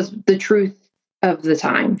 it was the truth of the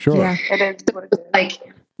time. Sure. Yeah. Like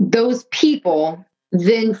those people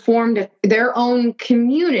then formed their own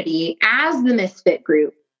community as the misfit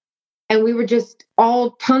group. And we were just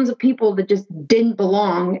all tons of people that just didn't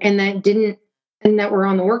belong and that were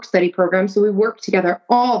on the work study program. So we worked together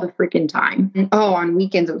all the freaking time. And, on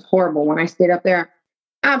weekends, it was horrible when I stayed up there.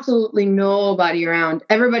 Absolutely nobody around.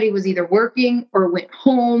 Everybody was either working or went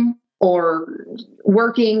home or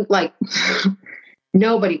working. Like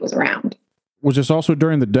nobody was around. Was this also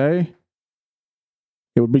during the day?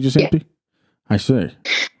 It would be just empty? I see.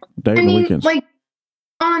 Day and the weekends. Like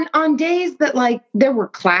on days that like there were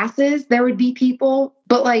classes, there would be people,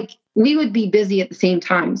 but like we would be busy at the same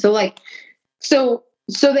time. So like, so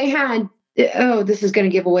they had, this is going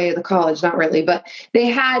to give away the college, not really, but they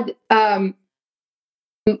had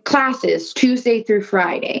classes Tuesday through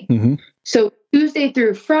Friday. Mm-hmm. So Tuesday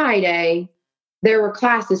through Friday, there were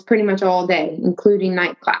classes pretty much all day, including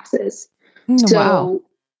night classes. Wow.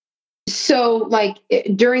 So like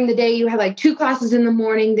during the day, you had like 2 classes in the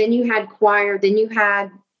morning, then you had choir, then you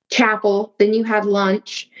had chapel, then you had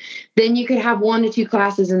lunch, then you could have 1 to 2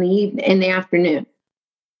 classes in the afternoon.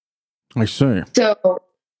 I see. So,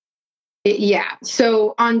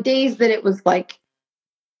 So on days that it was like,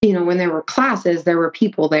 when there were classes, there were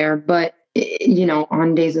people there, but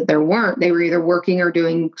on days that there weren't, they were either working or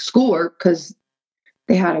doing schoolwork because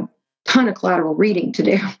they had a ton of collateral reading to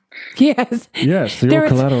do. Yes. Yes, the old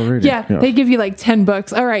collateral reading. Yeah, they give you like 10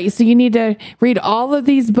 books. All right, so you need to read all of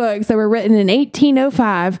these books that were written in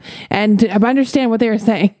 1805 and understand what they were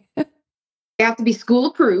saying. They have to be school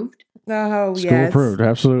approved. Oh, yes. School approved,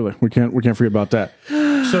 absolutely. We can't forget about that.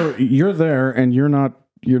 So you're there and you're not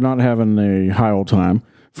having a high old time.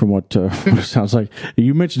 From what it sounds like.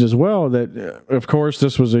 You mentioned as well that, of course,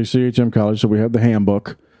 this was a CHM college, so we have the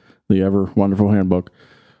handbook, the ever wonderful handbook.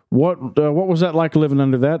 What was that like living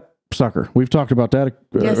under that sucker? We've talked about that a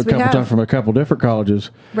couple times from a couple different colleges.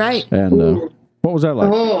 Right. And what was that like?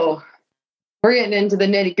 Oh, we're getting into the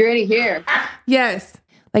nitty gritty here. Yes.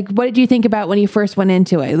 Like, what did you think about when you first went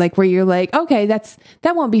into it? Like, where you're like, okay, that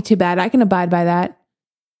won't be too bad. I can abide by that.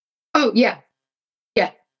 Oh, yeah.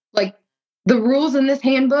 Yeah. Like, the rules in this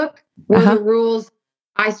handbook were the rules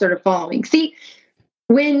I started following. See,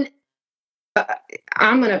 when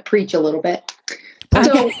I'm going to preach a little bit.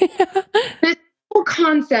 So this whole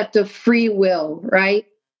concept of free will, right?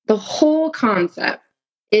 The whole concept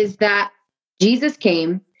is that Jesus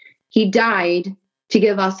came, he died to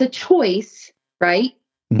give us a choice, right?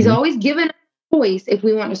 Mm-hmm. He's always given us a choice if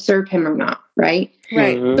we want to serve him or not, right?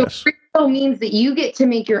 Right. So free will means that you get to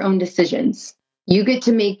make your own decisions. You get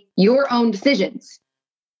to make your own decisions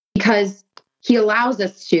because he allows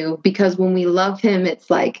us to, because when we love him, it's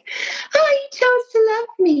like, he chose to love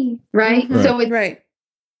me. Right. Mm-hmm. So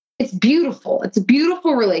it's beautiful. It's a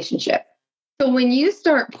beautiful relationship. So when you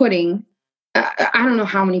start putting, I don't know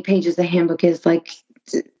how many pages the handbook is, like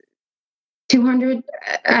 200.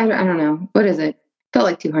 I don't know. What is it? Felt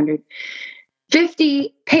like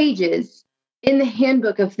 250 pages in the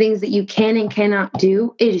handbook of things that you can and cannot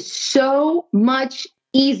do. It is so much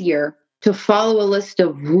easier to follow a list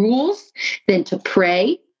of rules than to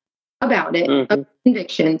pray about it, of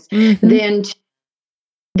convictions, than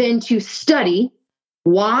to study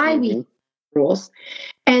why we have rules.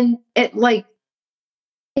 And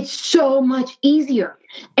it's so much easier.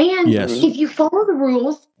 And if you follow the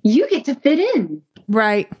rules, you get to fit in.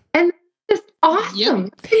 Right. And it's just awesome.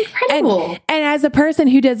 Yep. It's incredible. And as a person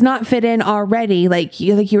who does not fit in already, like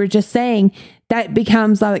you were just saying, that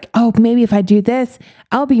becomes like, oh, maybe if I do this,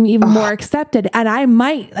 I'll be even more accepted. And I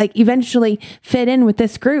might like eventually fit in with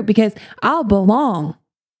this group because I'll belong.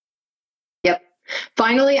 Yep.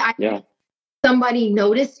 Finally, somebody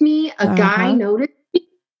noticed me, a guy noticed me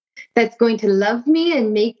that's going to love me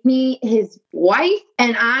and make me his wife.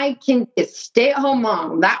 And I can just stay at home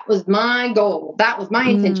mom. That was my goal. That was my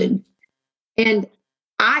intention. And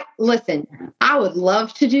I would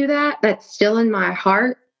love to do that. That's still in my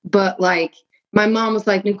heart. But like, my mom was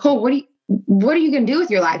like, Nicole, what are you going to do with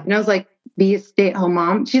your life? And I was like, be a stay-at-home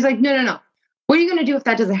mom. She's like, no. What are you going to do if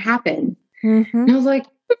that doesn't happen? And I was like,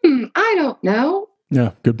 I don't know.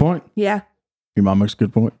 Yeah, good point. Yeah. Your mom makes a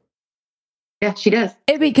good point. Yeah, she does.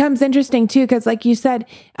 It becomes interesting too, because like you said,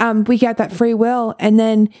 we got that free will. And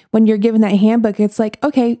then when you're given that handbook, it's like,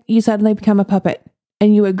 okay, you suddenly become a puppet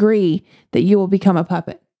and you agree that you will become a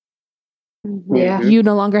puppet. Yeah. You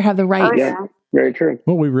no longer have the right. Yeah. Very true.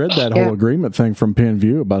 Well, we read that whole agreement thing from Penn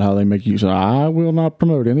View about how they make you say, I will not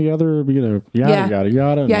promote any other, yada.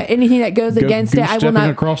 Yeah, anything that goes against it, I will not.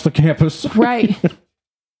 Across the campus. Right.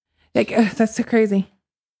 Like, that's so crazy.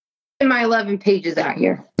 In my 11 pages out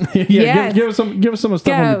here. Give us some of the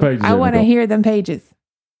stuff on your pages. I want to hear them pages.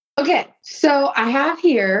 Okay, so I have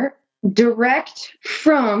here direct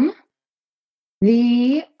from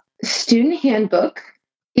the student handbook.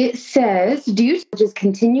 It says, due to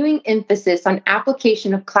continuing emphasis on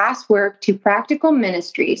application of classwork to practical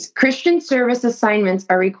ministries, Christian service assignments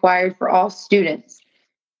are required for all students.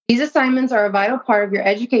 These assignments are a vital part of your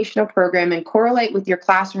educational program and correlate with your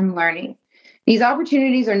classroom learning. These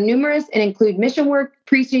opportunities are numerous and include mission work,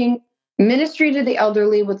 preaching, ministry to the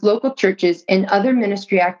elderly with local churches, and other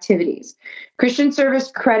ministry activities. Christian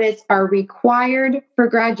service credits are required for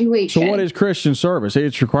graduation. So what is Christian service?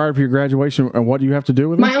 It's required for your graduation, and what do you have to do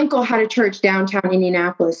with it? My uncle had a church downtown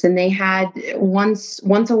Indianapolis, and they had once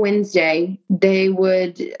a Wednesday, they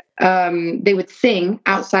would sing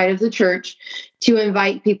outside of the church to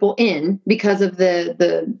invite people in because of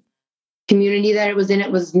the community that it was in.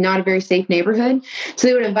 It was not a very safe neighborhood. So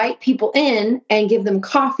they would invite people in and give them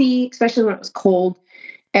coffee, especially when it was cold,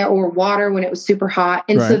 or water when it was super hot.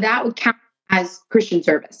 And so that would count as Christian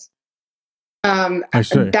service. I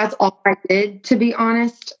see. That's all I did, to be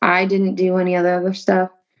honest. I didn't do any of the other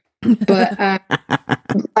stuff. But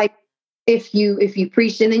like if you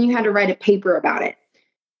preached and then you had to write a paper about it.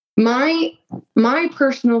 My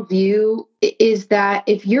personal view is that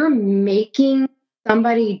if you're making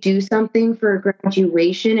somebody do something for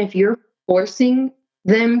graduation, if you're forcing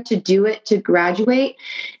them to do it to graduate,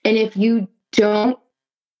 and if you don't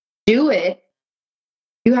do it,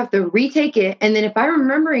 you have to retake it. And then if I'm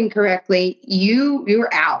remembering correctly,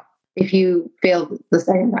 you're out if you fail the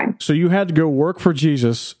second time. So you had to go work for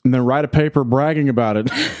Jesus and then write a paper bragging about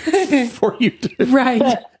it for you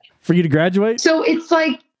to graduate? So it's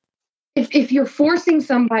like if you're forcing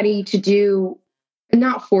somebody to do,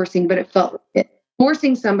 not forcing, but it felt like it,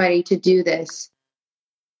 forcing somebody to do this,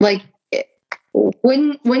 like,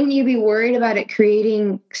 wouldn't you be worried about it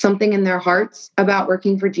creating something in their hearts about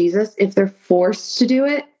working for Jesus if they're forced to do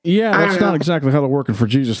it? Yeah, that's not exactly how the working for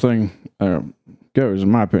Jesus thing goes,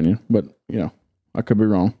 in my opinion. But, I could be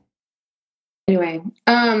wrong. Anyway,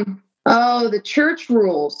 the church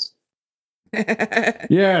rules.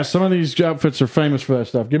 Yeah, some of these outfits are famous for that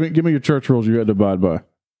stuff. Give me your church rules you had to abide by.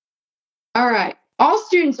 All right. All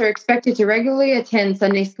students are expected to regularly attend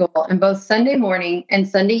Sunday school and both Sunday morning and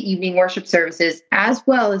Sunday evening worship services, as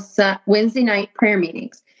well as Wednesday night prayer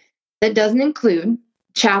meetings. That doesn't include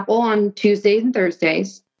chapel on Tuesdays and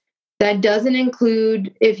Thursdays. That doesn't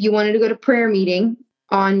include if you wanted to go to prayer meeting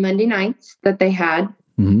on Monday nights that they had.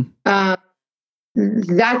 Mm-hmm.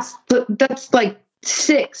 That's like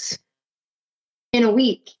 6 in a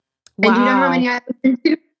week. Wow. And do you know how many I listened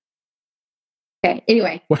to? Okay,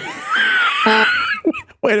 anyway.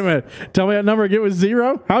 Wait a minute. Tell me that number again was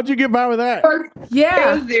 0? How'd you get by with that?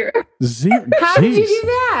 Yeah. It was 0. 0? How did you do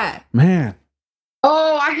that? Man.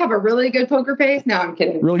 Oh, I have a really good poker face. No, I'm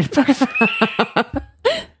kidding. Really good poker face.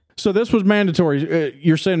 So this was mandatory.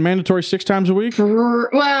 You're saying mandatory 6 times a week?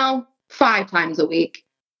 Well, 5 times a week.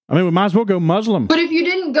 I mean, we might as well go Muslim. But if you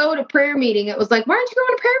didn't go to prayer meeting, it was like, why aren't you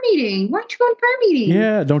going to prayer meeting? Why aren't you going to prayer meeting?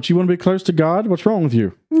 Yeah, don't you want to be close to God? What's wrong with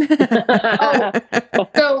you?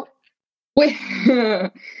 So what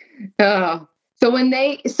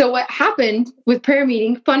happened with prayer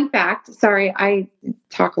meeting, fun fact, sorry, I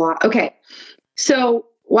talk a lot. Okay. So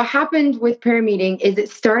what happened with prayer meeting is it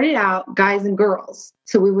started out guys and girls.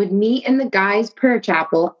 So we would meet in the guys' prayer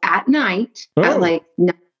chapel at night at like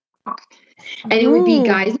 9 o'clock. And it would be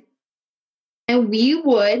guys. And we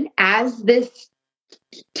would, as this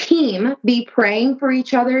team, be praying for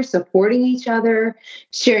each other, supporting each other,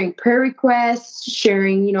 sharing prayer requests,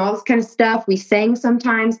 sharing, all this kind of stuff. We sang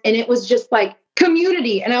sometimes, and it was just like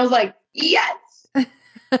community. And I was like, yes.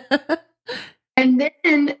 And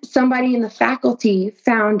then somebody in the faculty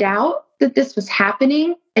found out that this was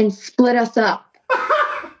happening and split us up.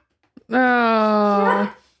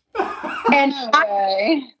 Oh.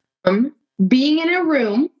 And being in a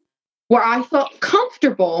room where I felt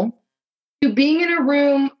comfortable to being in a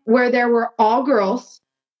room where there were all girls,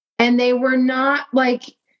 and they were not like,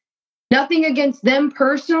 nothing against them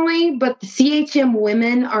personally, but the CHM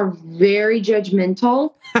women are very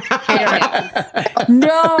judgmental.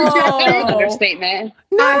 No. Understatement.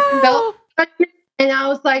 No. I felt judgment, and I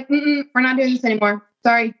was like, we're not doing this anymore.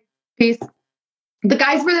 Sorry. Peace. The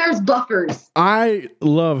guys were there as buffers. I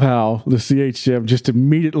love how the CHM just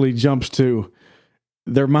immediately jumps to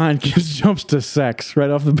their mind jumps to sex right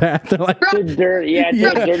off the bat. They're like, dirty. Yeah,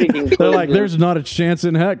 dirty conclusion. They're like, there's not a chance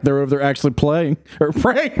in heck they're over there actually playing or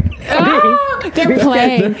praying. Oh, they're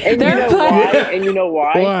playing. They're playing. And you know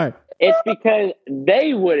why? Why? It's because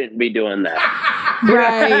they wouldn't be doing that.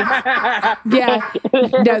 Right. Yeah. No,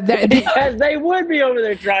 because they would be over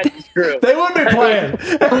there trying to screw. They would be playing.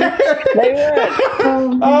 They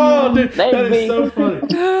would. Oh, dude, that is so funny.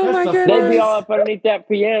 Oh, my goodness. They'd be all up underneath that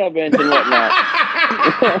piano bench and whatnot.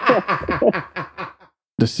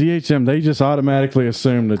 The CHM, they just automatically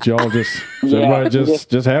assume that y'all everybody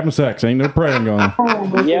just having sex. Ain't no praying going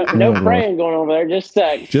on. Yep, no praying going on over there, just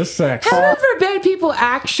sex. Just sex. Heaven forbid people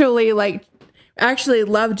actually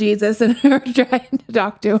love Jesus and are trying to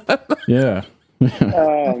talk to him. Yeah.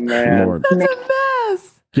 Oh, man. Lord. That's a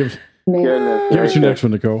mess. Give us your next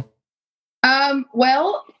one, Nicole.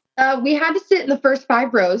 Well, we had to sit in the first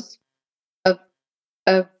 5 rows of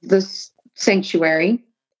the sanctuary.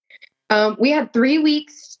 We had 3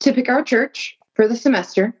 weeks to pick our church for the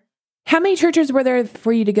semester. How many churches were there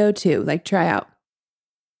for you to go to, try out?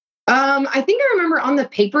 I think I remember on the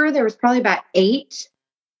paper there was probably about 8.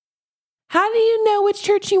 How do you know which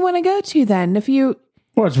church you want to go to then?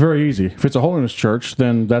 Well, it's very easy. If it's a holiness church,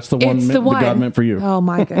 then that's the one that God meant for you. Oh,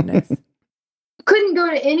 my goodness. Couldn't go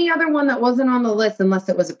to any other one that wasn't on the list unless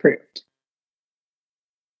it was approved.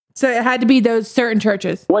 So it had to be those certain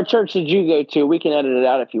churches. What church did you go to? We can edit it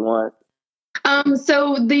out if you want.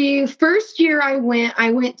 So the first year I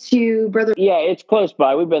went to Brother. Yeah, it's close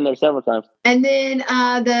by. We've been there several times. And then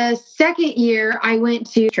the second year I went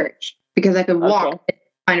to church because I could walk and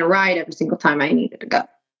find a ride every single time I needed to go.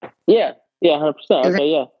 Yeah, 100%.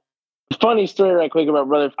 Okay, yeah. Funny story right quick about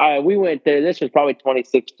Brother. We went there. This was probably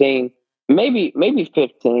 2016, maybe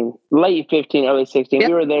 15, late 15, early 16. Yep.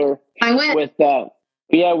 We were there. I went with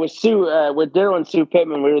Sue, with Daryl and Sue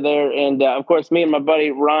Pittman. We were there, and of course, me and my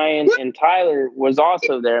buddy Ryan and Tyler was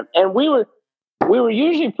also there. And we were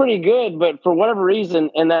usually pretty good, but for whatever reason,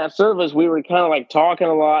 in that service, we were kind of talking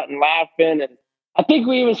a lot and laughing, and I think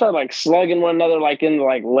we even started slugging one another in the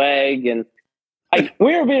leg, and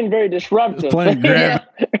we were being very disruptive. Playing grab.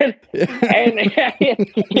 and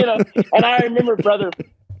and I remember Brother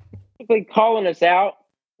calling us out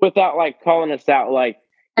without calling us out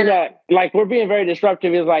we're being very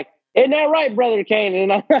disruptive. He's like, "Isn't that right, Brother Kane?"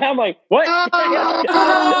 And I'm like, "What?"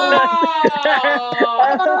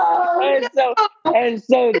 and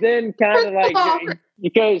so then kind of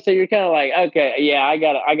so you're kind of okay, yeah, I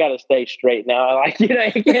gotta stay straight now. You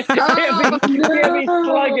can't be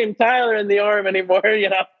slugging Tyler in the arm anymore.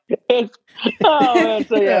 Oh man,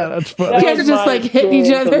 so yeah, that's funny. You guys are just hitting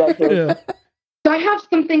each other. Yeah. So I have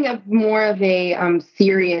something of more of a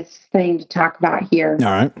serious thing to talk about here. All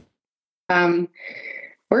right.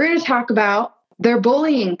 We're going to talk about their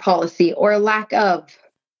bullying policy or lack of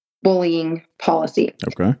bullying policy.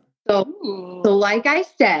 Okay. So like I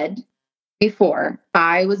said before,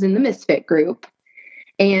 I was in the Misfit group,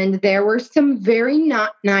 and there were some very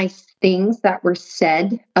not nice things that were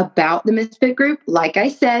said about the Misfit group. Like I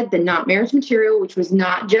said, the not marriage material, which was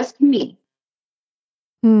not just me.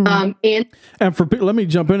 And let me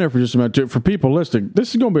jump in there for just a minute too. For people listening,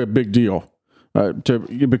 this is going to be a big deal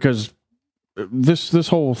because this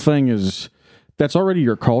whole thing that's already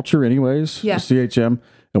your culture, anyways. Yeah. CHM,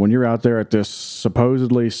 and when you're out there at this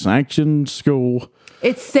supposedly sanctioned school,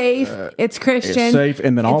 it's safe, it's Christian, it's safe,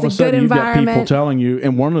 and then all of a sudden you've got people telling you.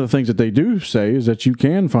 And one of the things that they do say is that you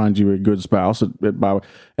can find you a good spouse and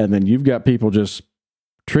then you've got people just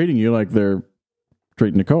treating you like they're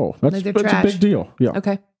treating Nicole. That's a big deal. Yeah.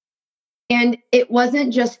 Okay. And it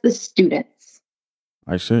wasn't just the students.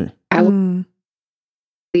 I see. I will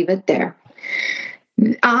leave it there.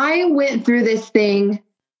 I went through this thing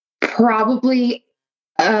probably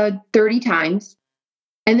 30 times.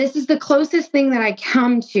 And this is the closest thing that I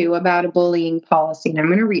come to about a bullying policy. And I'm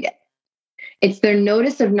going to read it. It's their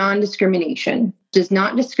notice of non-discrimination. Does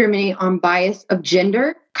not discriminate on bias of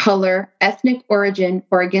gender, color, ethnic origin,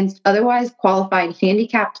 or against otherwise qualified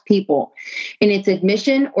handicapped people in its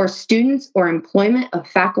admission or students or employment of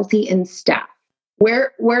faculty and staff.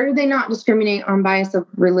 Where do they not discriminate on bias of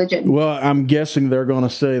religion? Well, I'm guessing they're going to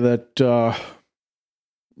say that,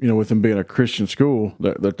 with them being a Christian school,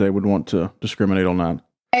 that they would want to discriminate on that.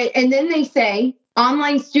 And then they say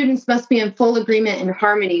online students must be in full agreement and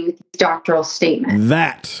harmony with these doctoral statements.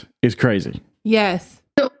 That is crazy. Yes.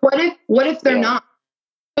 So what if they're not?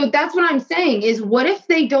 So that's what I'm saying is, what if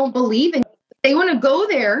they don't believe in, they want to go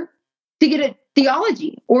there to get a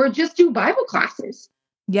theology or just do Bible classes?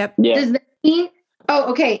 Yep. Yeah. Does that mean?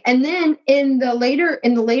 Oh, okay. And then in the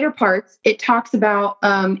later parts, it talks about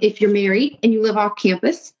if you're married and you live off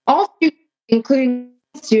campus, all students, including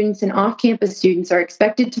students and off-campus students, are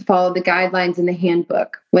expected to follow the guidelines in the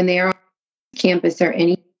handbook when they are on campus or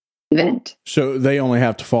any event. So they only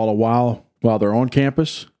have to follow while they're on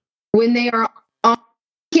campus? When they are on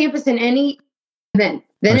campus in any event,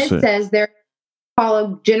 then it says they're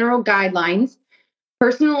follow general guidelines,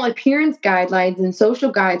 personal appearance guidelines, and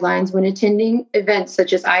social guidelines when attending events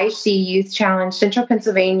such as IHC, Youth Challenge, Central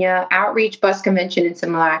Pennsylvania, Outreach, Bus Convention, and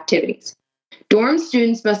similar activities. Dorm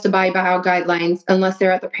students must abide by our guidelines unless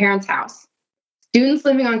they're at their parents' house. Students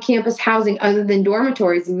living on campus housing other than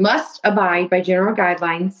dormitories must abide by general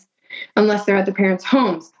guidelines unless they're at their parents'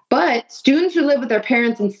 homes. But students who live with their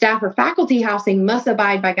parents and staff or faculty housing must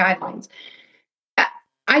abide by guidelines.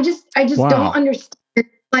 I just wow. Don't understand.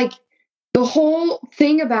 Like, the whole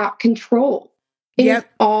thing about control is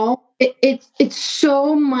it's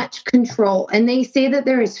so much control. And they say that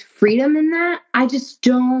there is freedom in that. I just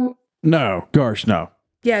don't. No, gosh, no.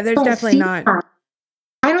 Yeah, there's definitely not. That.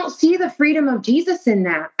 I don't see the freedom of Jesus in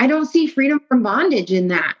that. I don't see freedom from bondage in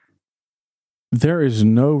that. There is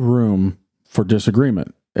no room for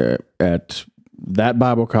disagreement at that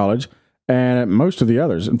Bible college and at most of the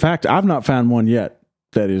others. In fact, I've not found one yet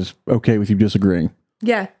that is okay with you disagreeing.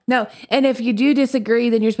 Yeah, no. And if you do disagree,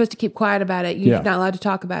 then you're supposed to keep quiet about it. You're not allowed to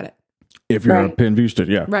talk about it. If you're a Penn View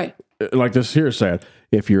student, yeah. Right. Like this here said,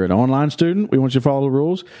 if you're an online student, we want you to follow the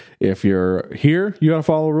rules. If you're here, you got to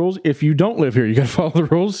follow the rules. If you don't live here, you got to follow the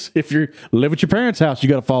rules. If you live at your parents' house, you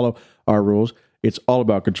got to follow our rules. It's all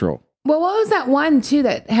about control. Well, what was that one, too,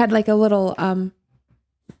 that had like a little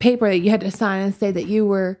paper that you had to sign and say that you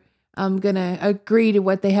were going to agree to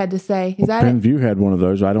what they had to say? Is that Penn View had one of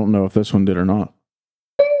those. I don't know if this one did or not.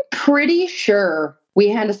 Pretty sure we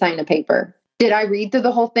had to sign a paper. Did I read through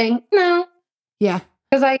the whole thing? No. Yeah.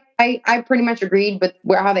 Because I pretty much agreed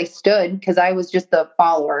with how they stood because I was just the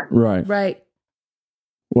follower. Right. Right.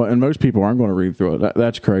 Well, and most people aren't going to read through it.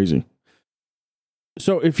 That's crazy.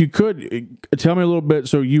 So if you could tell me a little bit,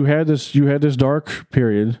 so you had this dark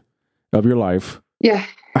period of your life. Yeah.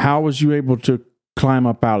 How was you able to climb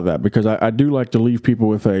up out of that? Because I do like to leave people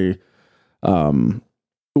with a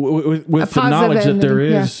with the knowledge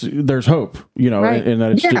that there's hope, right. and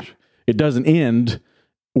that it's it doesn't end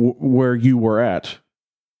where you were at.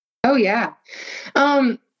 Oh yeah.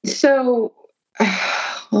 So,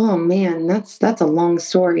 oh man, that's a long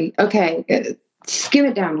story. Okay. Skim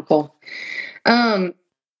it down, Nicole.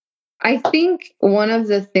 I think one of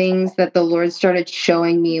the things that the Lord started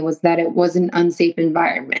showing me was that it was an unsafe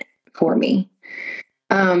environment for me.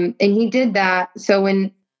 And he did that. So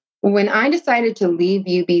when I decided to leave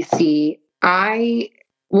UBC, I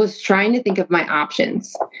was trying to think of my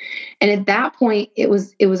options. And at that point, it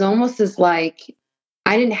was almost as like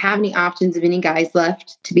I didn't have any options of any guys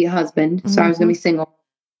left to be a husband. So I was going to be single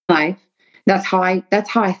life. That's how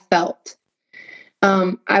I felt.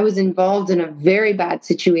 I was involved in a very bad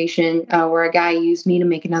situation where a guy used me to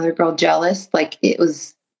make another girl jealous. Like it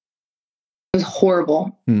was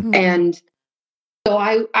horrible. Mm-hmm. And so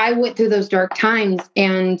I went through those dark times,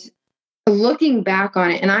 and looking back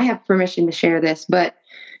on it, and I have permission to share this, but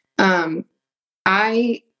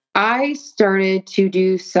I started to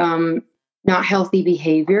do some not healthy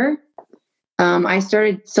behavior. I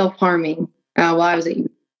started self-harming while I was at UBC.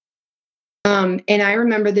 And I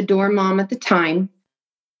remember the dorm mom at the time.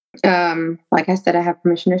 Like I said, I have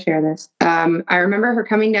permission to share this. I remember her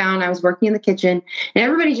coming down. I was working in the kitchen, and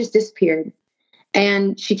everybody just disappeared.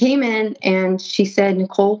 And she came in and she said,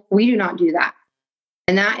 "Nicole, we do not do that."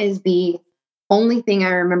 And that is the only thing I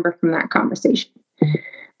remember from that conversation.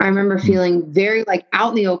 I remember feeling very like out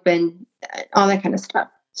in the open. all that kind of stuff.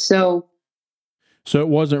 So it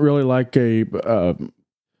wasn't really like it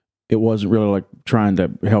wasn't really like trying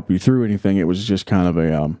to help you through anything. It was just kind of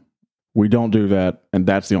a, we don't do that. And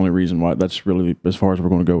that's the only reason why. That's really as far as we're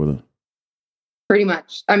going to go with it. Pretty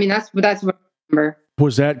much. I mean, that's what I remember.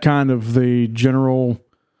 Was that kind of the general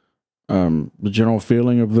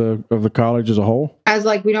feeling of the college as a whole? As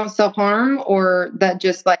like, we don't self-harm, or that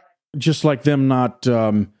just like them not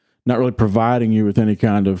really providing you with any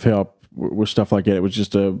kind of help with stuff like that. It was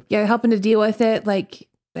just helping to deal with it. Like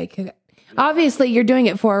obviously you're doing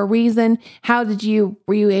it for a reason. How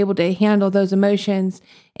were you able to handle those emotions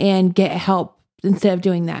and get help instead of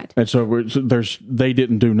doing that? And so they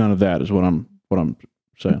didn't do none of that is what I'm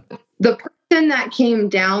saying. The person that came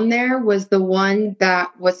down there was the one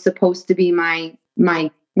that was supposed to be my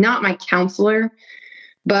not my counselor,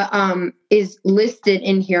 but is listed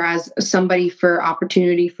in here as somebody for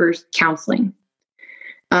opportunity for counseling.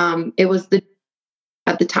 It was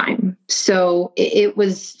at the time. So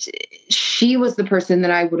she was the person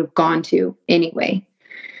that I would have gone to anyway.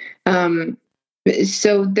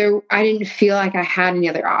 So I didn't feel like I had any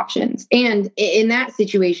other options. And in that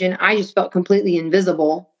situation, I just felt completely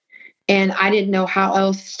invisible, and I didn't know how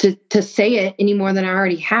else to say it any more than I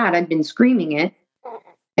already had. I'd been screaming it,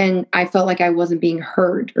 and I felt like I wasn't being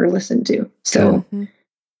heard or listened to. So,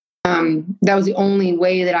 that was the only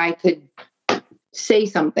way that I could say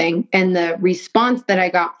something. And the response that I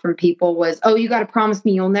got from people was, "Oh, you got to promise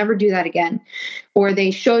me you'll never do that again." Or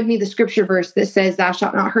they showed me the scripture verse that says, "Thou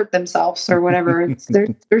shalt not hurt themselves," or whatever.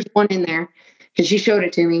 There's one in there, because she showed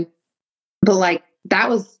it to me. But like, I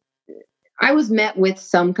was met with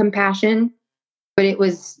some compassion, but it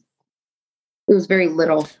was very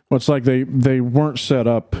little. Well, it's like they weren't set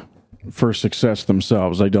up for success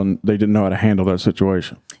themselves. They didn't know how to handle that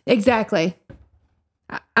situation. Exactly.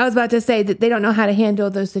 I was about to say that they don't know how to handle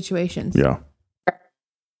those situations. Yeah.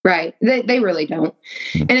 Right. They really don't.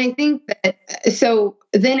 And I think that, so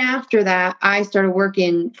then after that, I started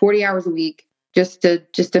working 40 hours a week just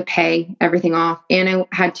to pay everything off. And I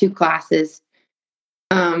had 2 classes,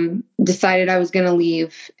 decided I was going to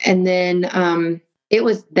leave. And then, it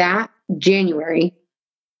was that January,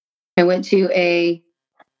 I went to a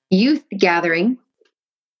youth gathering.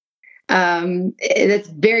 That's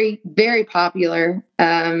very, very popular.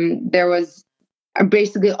 There was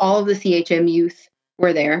basically all of the CHM youth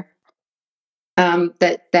were there,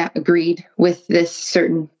 that agreed with this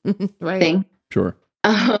certain thing. Sure.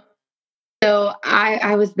 So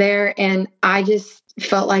I was there, and I just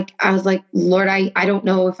felt like, I was like, Lord, I don't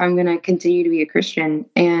know if I'm going to continue to be a Christian.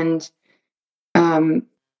 And,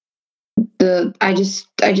 I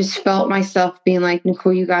just felt myself being like,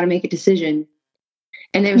 Nicole, you got to make a decision.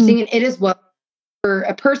 And they were singing "It Is Well" for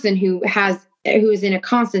a person who is in a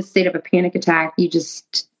constant state of a panic attack. You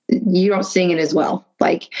don't sing it as well,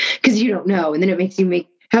 like, because you don't know. And then it makes you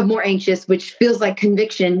have more anxious, which feels like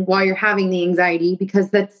conviction while you're having the anxiety, because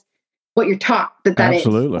that's what you're taught that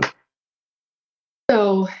Absolutely. is.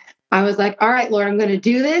 So I was like, all right, Lord, I'm going to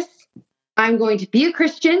do this. I'm going to be a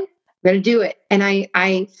Christian. I'm going to do it. And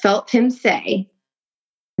I felt him say,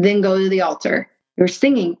 then go to the altar. They were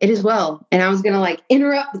singing "It Is Well." And I was going to like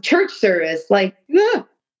interrupt the church service. Like, ugh.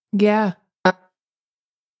 Yeah.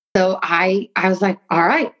 So I was like, all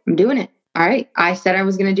right, I'm doing it. All right. I said I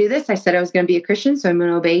was going to do this. I said I was going to be a Christian. So I'm going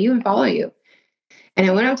to obey you and follow you. And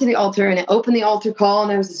I went up to the altar, and I opened the altar call,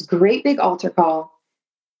 and there was this great big altar call.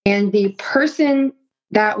 And the person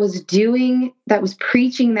that was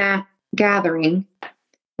preaching that gathering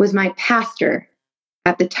was my pastor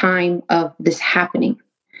at the time of this happening.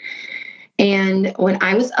 And when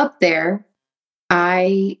I was up there,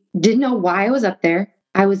 I didn't know why I was up there.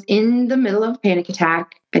 I was in the middle of a panic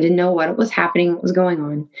attack. I didn't know what was happening, what was going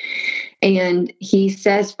on. And he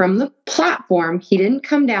says from the platform, he didn't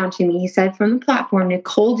come down to me. He said from the platform,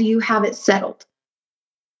 "Nicole, do you have it settled?"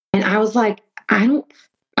 And I was like, I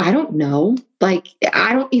don't know. Like,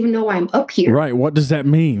 I don't even know why I'm up here. Right. What does that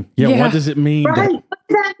mean? Yeah. What does it mean? Right. What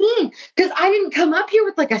does that mean? Because I didn't come up here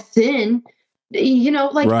with like a sin,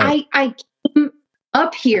 like right. I came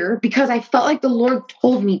up here because I felt like the Lord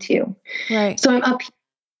told me to. Right. So I'm up here.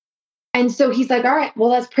 And so he's like, all right, well,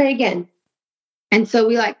 let's pray again. And so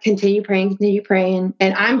we like continue praying.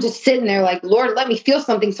 And I'm just sitting there like, Lord, let me feel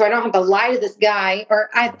something so I don't have to lie to this guy. Or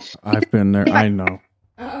I've been there. I know.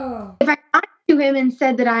 If I lied to him and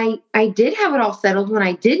said that I did have it all settled when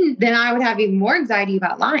I didn't, then I would have even more anxiety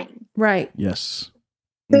about lying. Right. Yes.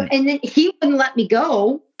 So, and then he wouldn't let me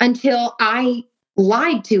go until I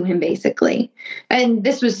lied to him, basically. And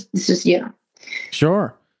this was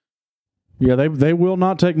Sure. Yeah, they will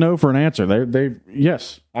not take no for an answer. They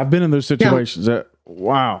yes, I've been in those situations. No.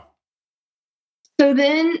 Wow. So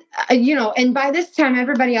then, and by this time,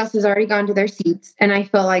 everybody else has already gone to their seats, and I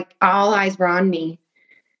felt like all eyes were on me.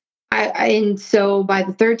 And so by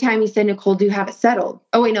the third time, he said, Nicole, do you have it settled?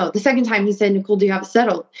 Oh, wait, no. The second time he said, Nicole, do you have it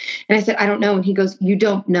settled? And I said, I don't know. And he goes, you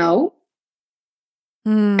don't know?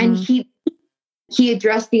 And he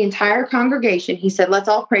addressed the entire congregation. He said, let's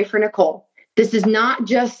all pray for Nicole. This is not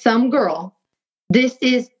just some girl. This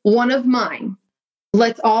is one of mine.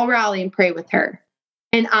 Let's all rally and pray with her.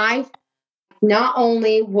 And not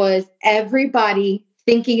only was everybody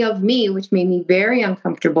thinking of me, which made me very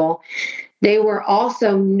uncomfortable, they were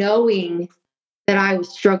also knowing that I was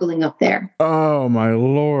struggling up there. Oh, my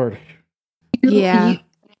Lord. Yeah.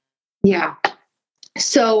 Yeah.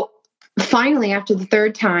 So finally, after the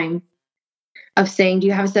third time of saying, do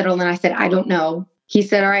you have a settled? And I said, I don't know. He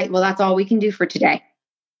said, all right, well, that's all we can do for today.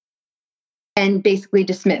 And basically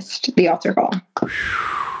dismissed the altar call.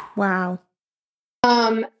 Wow.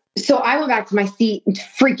 So I went back to my seat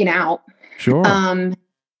freaking out. Sure.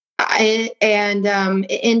 It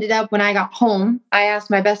ended up when I got home, I asked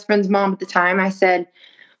my best friend's mom at the time, I said,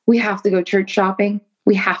 we have to go church shopping.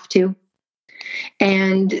 We have to.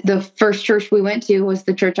 And the first church we went to was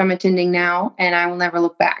the church I'm attending now, and I will never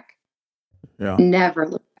look back. Yeah. Never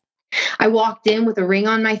look back. I walked in with a ring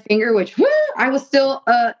on my finger, which I was still,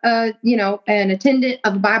 an attendant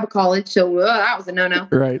of a Bible college. So that was a no-no.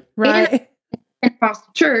 Right. And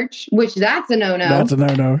Pentecostal church, which that's a no-no. That's a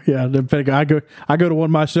no-no. Yeah. I go to one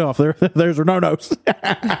myself. There's our no-nos.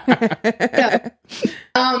 And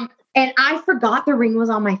I forgot the ring was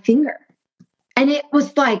on my finger. And it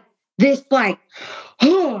was like this,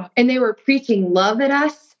 and they were preaching love at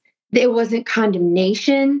us. It wasn't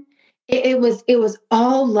condemnation. It was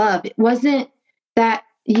all love. It wasn't that,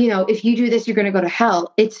 if you do this, you're going to go to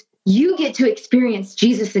hell. It's you get to experience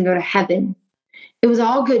Jesus and go to heaven. It was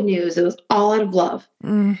all good news. It was all out of love.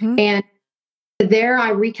 Mm-hmm. And there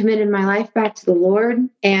I recommitted my life back to the Lord,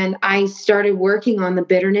 and I started working on the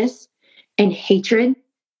bitterness and hatred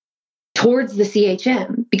towards the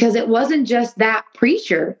CHM, because it wasn't just that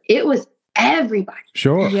preacher. It was everybody.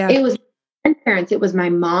 Sure. Yeah. It was my parents. It was my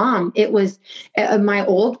mom. It was my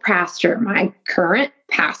old pastor, my current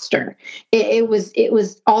pastor. It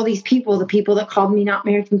was all these people, the people that called me not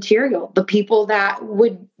marriage material, the people that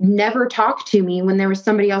would never talk to me when there was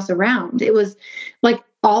somebody else around. It was like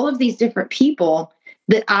all of these different people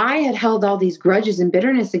that I had held all these grudges and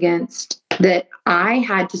bitterness against that I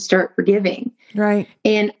had to start forgiving. Right.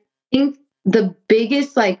 And I think the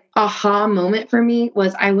biggest aha moment for me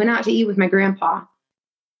was I went out to eat with my grandpa,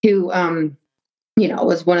 who,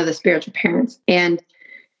 was one of the spiritual parents. And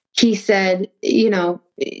he said,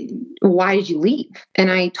 why did you leave?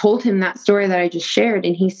 And I told him that story that I just shared.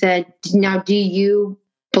 And he said, now, do you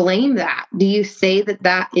blame that? Do you say that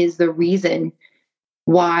that is the reason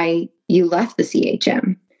why you left the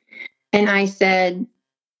CHM? And I said,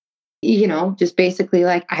 just basically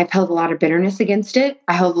I've held a lot of bitterness against it.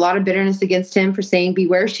 I held a lot of bitterness against him for saying,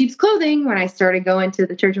 beware sheep's clothing, when I started going to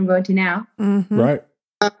the church I'm going to now. Mm-hmm. Right.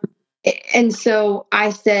 And so I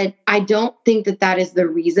said, I don't think that is the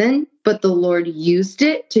reason, but the Lord used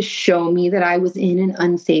it to show me that I was in an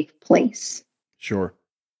unsafe place. Sure.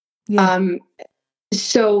 Yeah.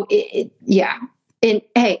 So yeah. And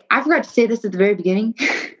hey, I forgot to say this at the very beginning.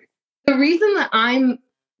 The reason that I'm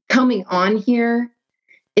coming on here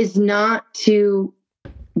is not to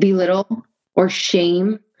belittle or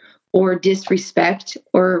shame or disrespect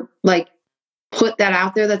or put that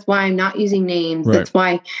out there. That's why I'm not using names. Right. That's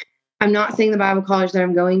why I'm not saying the Bible college that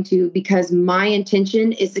I'm going to, because my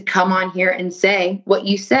intention is to come on here and say what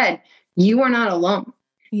you said. You are not alone.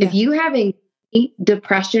 Yeah. If you have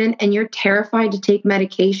depression and you're terrified to take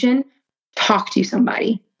medication, talk to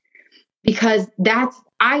somebody, because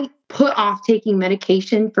I put off taking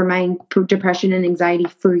medication for my depression and anxiety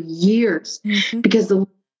for years, because the Lord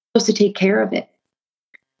was supposed to take care of it.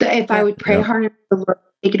 If I would pray hard enough, the Lord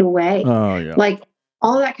would take it away. Oh, yeah.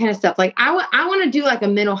 All that kind of stuff. I want to do a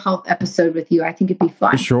mental health episode with you. I think it'd be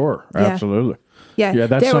fun. Sure. Absolutely. Yeah. Yeah,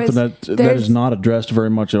 that's something that is not addressed very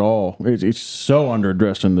much at all. It's so under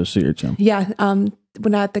addressed in the CHM. Yeah.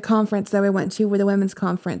 When at the conference that we went to, with the women's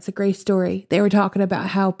conference, a Grace Story, they were talking about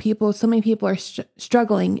how so many people are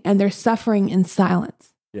struggling and they're suffering in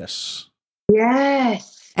silence. Yes.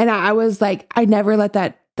 Yes. And I was like, I never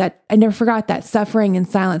I never forgot that, suffering in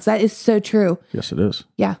silence. That is so true. Yes, it is.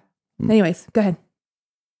 Yeah. Anyways, go ahead.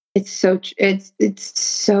 It's so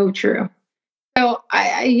true. So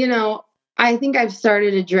I think I've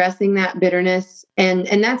started addressing that bitterness, and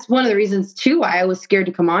that's one of the reasons too why I was scared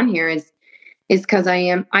to come on here is because I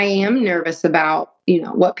am nervous about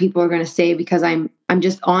what people are going to say, because I'm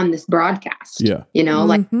just on this broadcast. Yeah.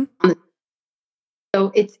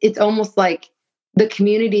 So it's almost like the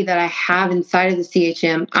community that I have inside of the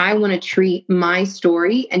CHM, I want to treat my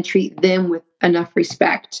story and treat them with enough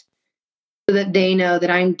respect so that they know that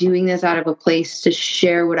I'm doing this out of a place to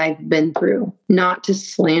share what I've been through, not to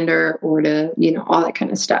slander or to, all that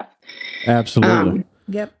kind of stuff. Absolutely.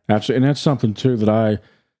 Yep. Absolutely. And that's something too that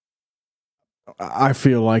I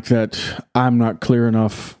feel like that I'm not clear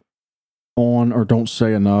enough on or don't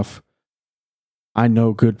say enough. I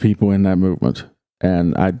know good people in that movement,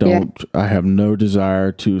 and I have no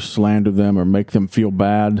desire to slander them or make them feel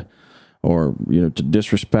bad or, to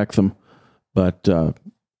disrespect them. But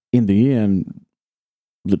in the end,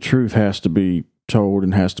 the truth has to be told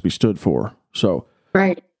and has to be stood for. So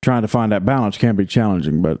trying to find that balance can be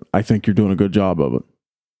challenging, but I think you're doing a good job of it.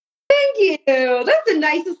 Thank you. That's the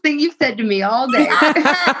nicest thing you've said to me all day.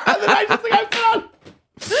 That's the nicest thing I've done.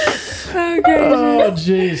 Oh,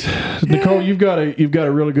 jeez, Nicole, you've got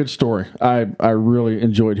a really good story. I really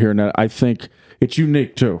enjoyed hearing that. I think it's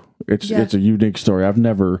unique too. It's a unique story. I've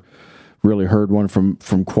never really heard one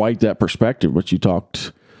from quite that perspective. But you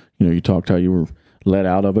talked how you were let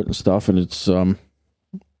out of it and stuff, and it's I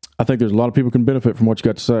think there's a lot of people can benefit from what you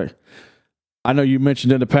got to say. I know you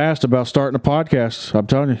mentioned in the past about starting a podcast. I'm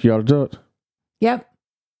telling you ought to do it. Yep.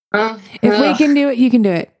 If we can do it, you can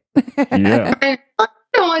do it. Yeah.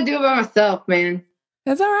 I don't want to do it by myself, man.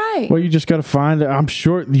 That's all right. Well, you just got to find. I'm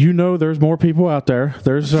sure there's more people out there.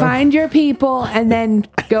 Find your people and then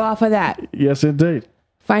go off of that. Yes, indeed.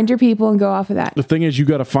 Find your people and go off of that. The thing is, you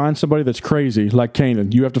got to find somebody that's crazy, like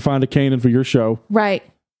Kanan. You have to find a Kanan for your show. Right.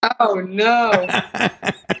 Oh no.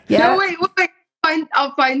 Yeah. No, wait.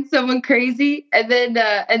 I'll find someone crazy, and then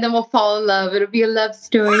we'll fall in love. It'll be a love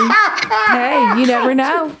story. Hey, you never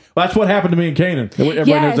know. Well, that's what happened to me and Kanan. Everybody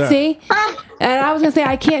knows that. See? And I was going to say,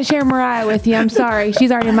 I can't share Mariah with you. I'm sorry.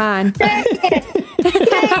 She's already mine.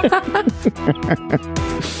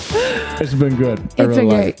 It's been good. It's been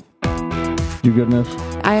great. You good enough?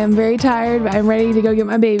 I am very tired, but I'm ready to go get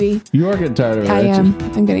my baby. You are getting tired of it. I am.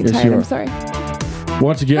 I'm getting tired. I'm sorry.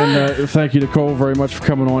 Once again, thank you, Nicole, very much for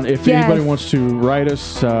coming on. If anybody wants to write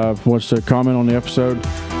us, wants to comment on the episode,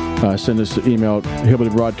 send us an email at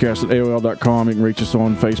hillbillybroadcast@aol.com. You can reach us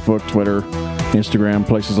on Facebook, Twitter, Instagram,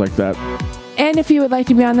 places like that. And if you would like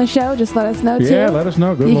to be on the show, just let us know, too. Yeah, let us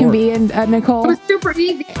know. Good You Lord. can be in Nicole. It was super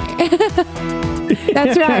easy.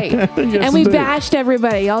 That's right. Yes, and we bashed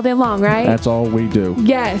everybody all day long, right? That's all we do.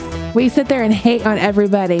 Yes. We sit there and hate on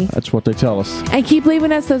everybody. That's what they tell us. And keep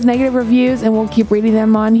leaving us those negative reviews, and we'll keep reading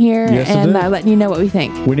them on here and letting you know what we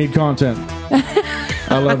think. We need content.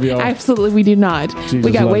 I love y'all. Absolutely, we do not. Jesus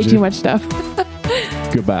we got way loves too you. much stuff.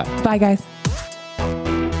 Goodbye. Bye, guys.